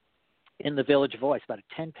in the Village Voice, about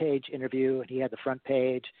a 10-page interview, and he had the front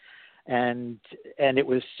page, and it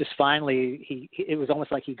was just finally it was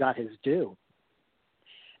almost like he got his due.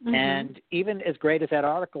 And even as great as that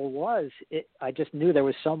article was, I just knew there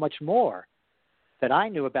was so much more that I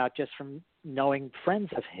knew about just from knowing friends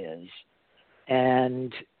of his.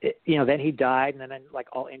 And you know, then he died, and then like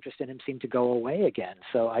all interest in him seemed to go away again.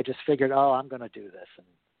 So I just figured, I'm going to do this.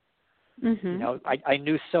 And you know, I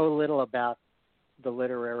knew so little about the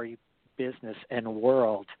literary business and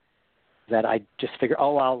world that I just figured,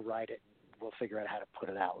 I'll write it, and we'll figure out how to put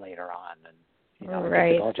it out later on. And you know,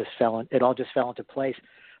 it all just fell into place.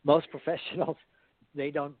 Most professionals, they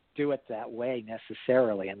don't do it that way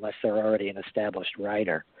necessarily unless they're already an established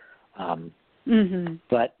writer.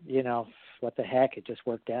 But you know, what the heck? It just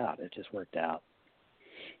worked out.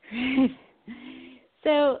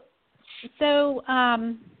 So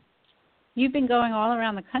you've been going all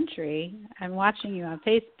around the country. I'm watching you on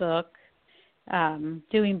Facebook,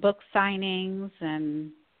 doing book signings and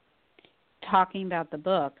talking about the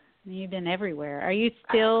book. You've been everywhere. Are you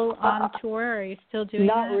still on tour? Are you still doing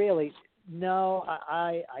Not that? really. No,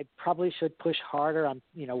 I probably should push harder. I'm,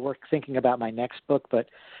 thinking about my next book, but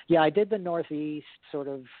yeah, I did the Northeast, sort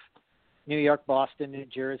of New York, Boston, New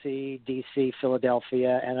Jersey, D.C.,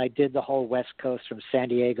 Philadelphia, and I did the whole West Coast from San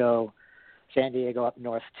Diego up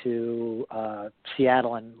north to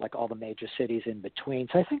Seattle and like all the major cities in between.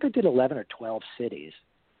 So I think I did 11 or 12 cities,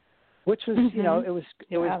 which was, it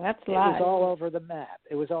was all over the map.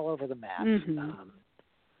 It was all over the map.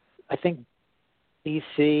 I think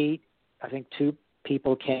D.C., I think 2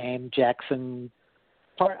 people came. Jackson,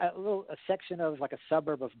 a section of like a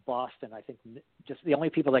suburb of Boston. I think just the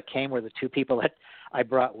only people that came were the 2 people that I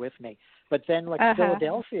brought with me. But then like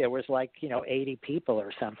Philadelphia was like 80 people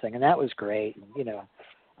or something, and that was great.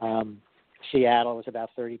 Seattle was about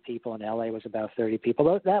 30 people, and LA was about 30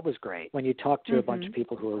 people. That was great when you talk to a bunch of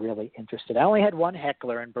people who were really interested. I only had one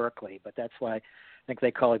heckler in Berkeley, but that's why I think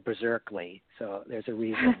they call it Berserkly. So there's a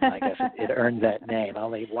reason, I guess, it earned that name.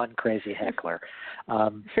 Only one crazy heckler.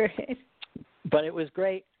 Right. But it was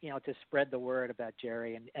great, to spread the word about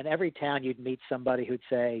Jerry. And every town you'd meet somebody who'd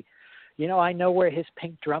say, I know where his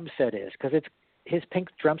pink drum set is, because it's his pink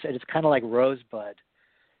drum set. It's kind of like Rosebud,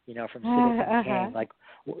 from Citizen Kane. Like,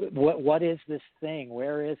 what is this thing?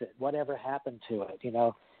 Where is it? Whatever happened to it?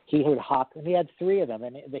 He would hawk, and he had 3 of them,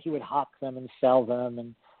 and he would hawk them and sell them,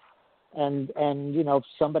 and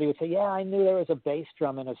somebody would say, yeah, I knew there was a bass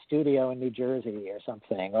drum in a studio in New Jersey or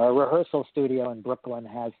something, or a rehearsal studio in Brooklyn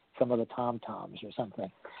has some of the tom-toms or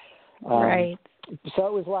something. Right. So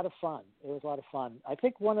it was a lot of fun. I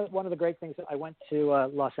think one of the great things, I went to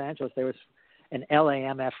Los Angeles. There was an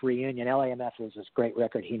LAMF reunion. LAMF was this great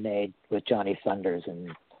record he made with Johnny Thunders in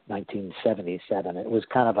 1977. It was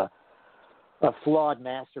kind of a flawed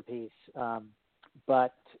masterpiece,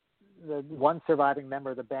 but the one surviving member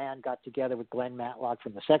of the band got together with Glenn Matlock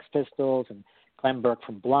from the Sex Pistols and Clem Burke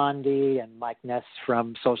from Blondie and Mike Ness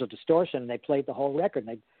from Social Distortion, and they played the whole record.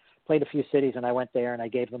 And they played a few cities, and I went there and I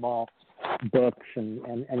gave them all books,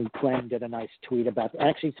 and Clem did a nice tweet about it. I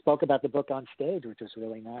actually spoke about the book on stage, which was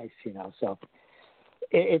really nice, so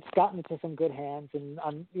it's gotten into some good hands, and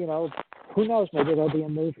who knows, maybe there'll be a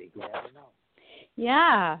movie. You never know.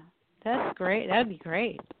 Yeah, that's great. That'd be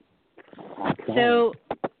great. Okay. So,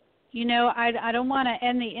 I don't want to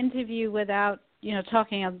end the interview without,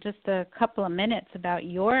 talking just a couple of minutes about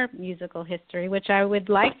your musical history, which I would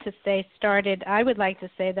like to say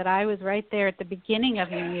that I was right there at the beginning of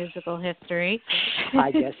your musical history.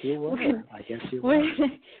 I guess you were.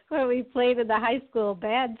 Where we played in the high school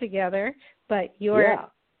band together, but your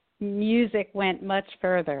music went much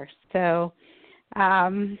further. So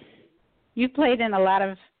you played in a lot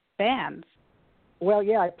of bands. Well,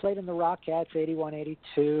 yeah, I played in the Rockettes, 81,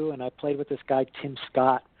 82, and I played with this guy, Tim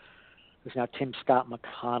Scott, who's now Tim Scott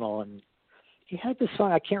McConnell, and he had this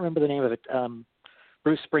song, I can't remember the name of it.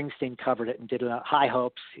 Bruce Springsteen covered it and did High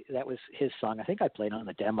Hopes. That was his song. I think I played on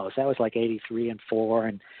the demos. That was like 83 and 4,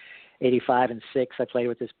 and 85 and 6. I played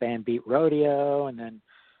with this band, Beat Rodeo, and then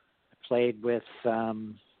I played with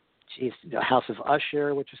House of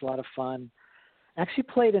Usher, which was a lot of fun. I actually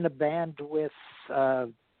played in a band with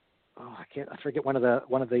I forget one of the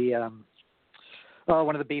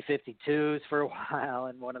B-52s for a while,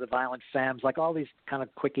 and one of the Violent Femmes, like all these kind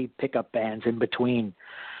of quickie pickup bands in between.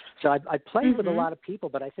 So I played with a lot of people,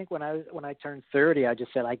 but I think when I turned 30, I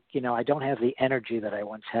just said I don't have the energy that I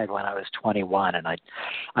once had when I was 21, and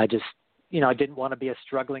I just I didn't want to be a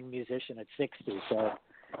struggling musician at 60, so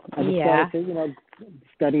I decided to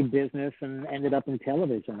study business and ended up in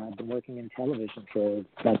television. I've been working in television for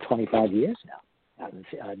about 25 years now. I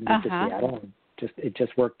moved to Seattle, and it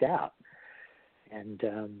just worked out. And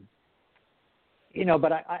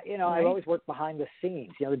but I always work behind the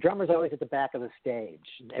scenes. The drummer's always at the back of the stage.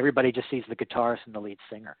 Everybody just sees the guitarist and the lead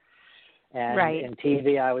singer. And in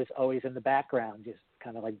TV, I was always in the background, just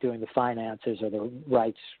kind of like doing the finances or the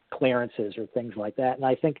rights clearances or things like that. And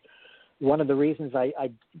I think one of the reasons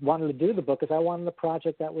I wanted to do the book is I wanted a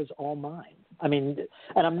project that was all mine. I mean,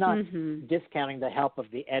 and I'm not discounting the help of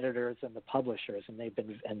the editors and the publishers and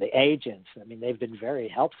the agents. I mean, they've been very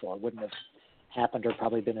helpful. It wouldn't have happened or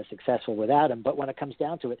probably been as successful without them. But when it comes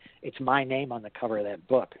down to it, it's my name on the cover of that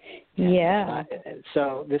book. Yeah.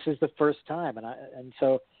 So this is the first time,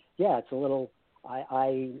 it's a little.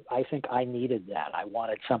 I think I needed that. I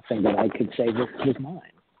wanted something that I could say this was mine.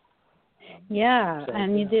 Yeah,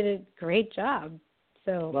 and you did a great job.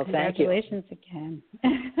 So congratulations again.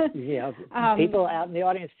 People out in the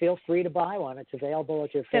audience, feel free to buy one. It's available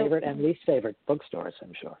at your favorite and least favorite bookstores,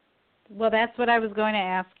 I'm sure. Well, that's what I was going to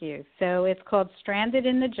ask you. So it's called Stranded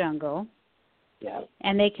in the Jungle. Yeah.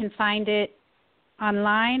 And they can find it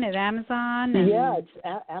online at Amazon? Yeah, it's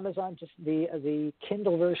Amazon. Just the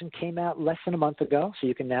Kindle version came out less than a month ago, so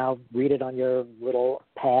you can now read it on your little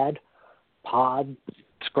pod,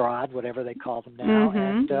 scrod, whatever they call them now,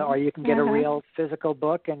 and or you can get a real physical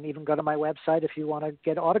book, and even go to my website if you want to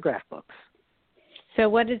get autographed books. So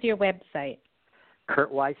what is your website?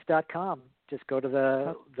 CurtWeiss.com. Just go to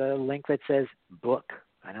the link that says book.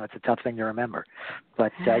 I know it's a tough thing to remember,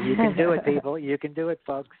 but you can do it, people. You can do it,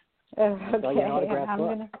 folks.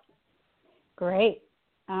 Okay. Great.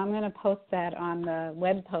 I'm going to post that on the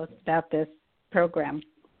web post about this program.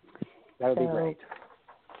 That would be great.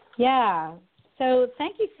 Yeah. So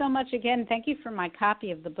thank you so much again. Thank you for my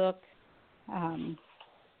copy of the book.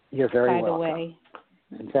 You're very welcome. By the way.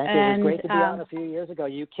 And thank you. It was great to be on a few years ago.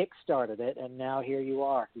 You kick-started it, and now here you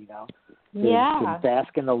are, to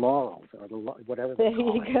bask in the laurels, or whatever they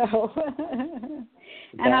call it. There you go.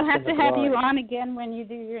 And I'll have to have you on again when you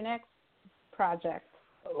do your next project.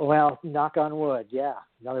 Well, knock on wood,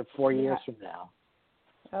 another 4 years from now.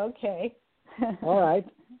 Okay. All right.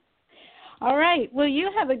 All right. Well,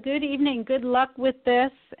 you have a good evening. Good luck with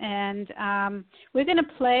this. And we're going to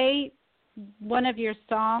play one of your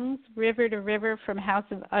songs, River to River from House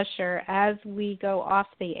of Usher, as we go off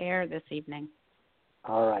the air this evening.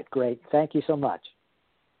 All right. Great. Thank you so much.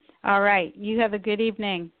 All right. You have a good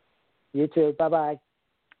evening. You too. Bye-bye.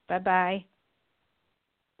 Bye-bye.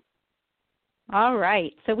 All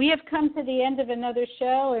right. So we have come to the end of another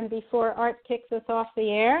show, and before Art kicks us off the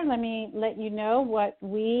air, let me let you know what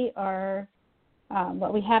we have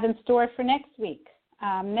in store for next week.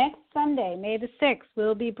 Next Sunday, May the 6th,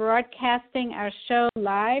 we'll be broadcasting our show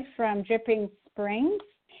live from Dripping Springs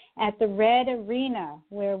at the Red Arena,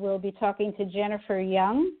 where we'll be talking to Jennifer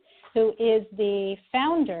Young, who is the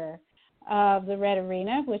founder of the Red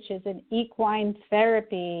Arena, which is an equine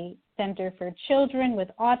therapy center for children with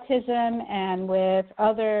autism and with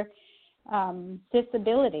other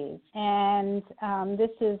disabilities. And this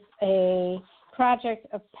is a project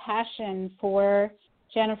of passion for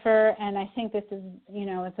Jennifer, and I think this is,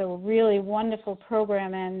 it's a really wonderful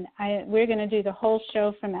program, and we're going to do the whole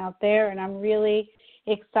show from out there, and I'm really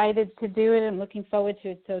excited to do it and looking forward to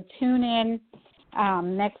it. So tune in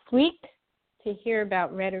next week to hear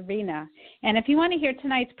about Red Arena. And if you want to hear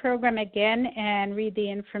tonight's program again and read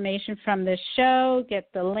the information from this show,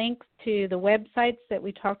 get the links to the websites that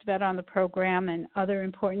we talked about on the program and other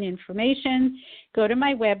important information, go to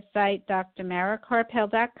my website,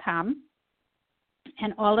 drmarakarpel.com.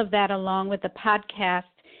 And all of that, along with the podcast,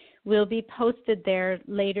 will be posted there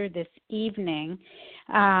later this evening.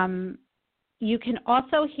 You can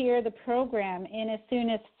also hear the program in as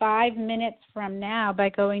soon as 5 minutes from now by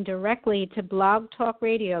going directly to Blog Talk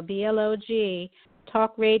Radio, BLOG,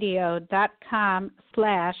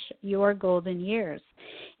 talkradio.com/yourgoldenyears.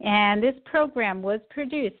 And this program was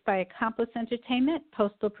produced by Accomplice Entertainment,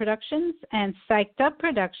 Postal Productions, and Psyched Up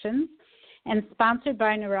Productions, and sponsored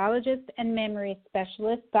by neurologist and memory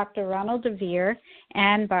specialist Dr. Ronald DeVere,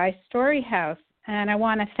 and by Storyhouse. And I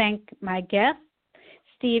want to thank my guests,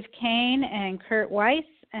 Steve Kane and Curt Weiss,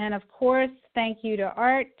 and of course, thank you to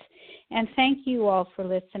Art, and thank you all for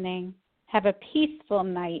listening. Have a peaceful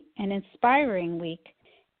night, an inspiring week,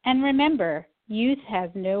 and remember, youth has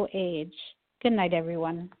no age. Good night,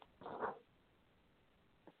 everyone.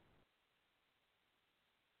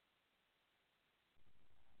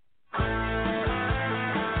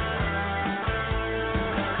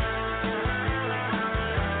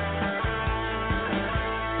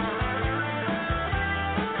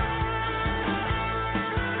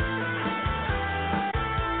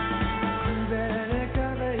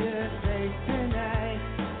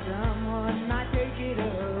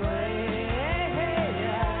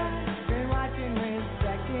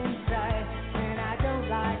 Second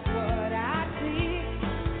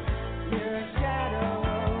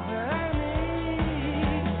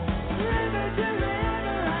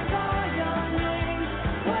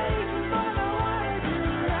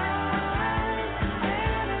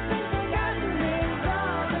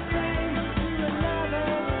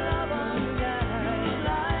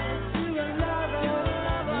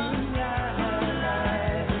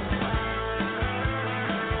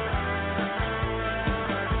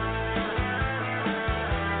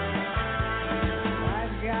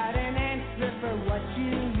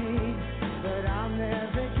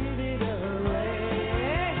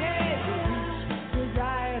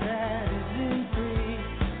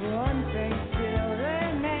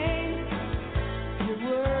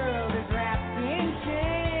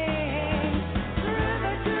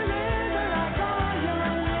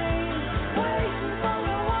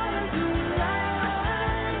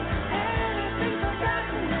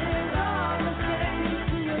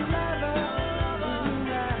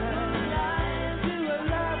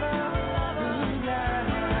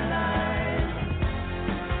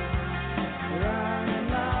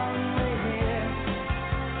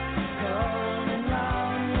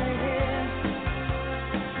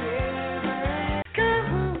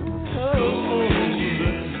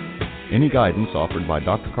Any guidance offered by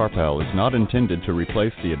Dr. Carpel is not intended to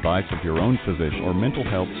replace the advice of your own physician or mental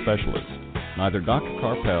health specialist. Neither Dr.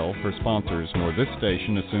 Carpel, her sponsors, nor this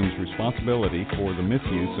station assumes responsibility for the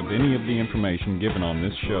misuse of any of the information given on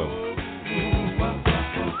this show.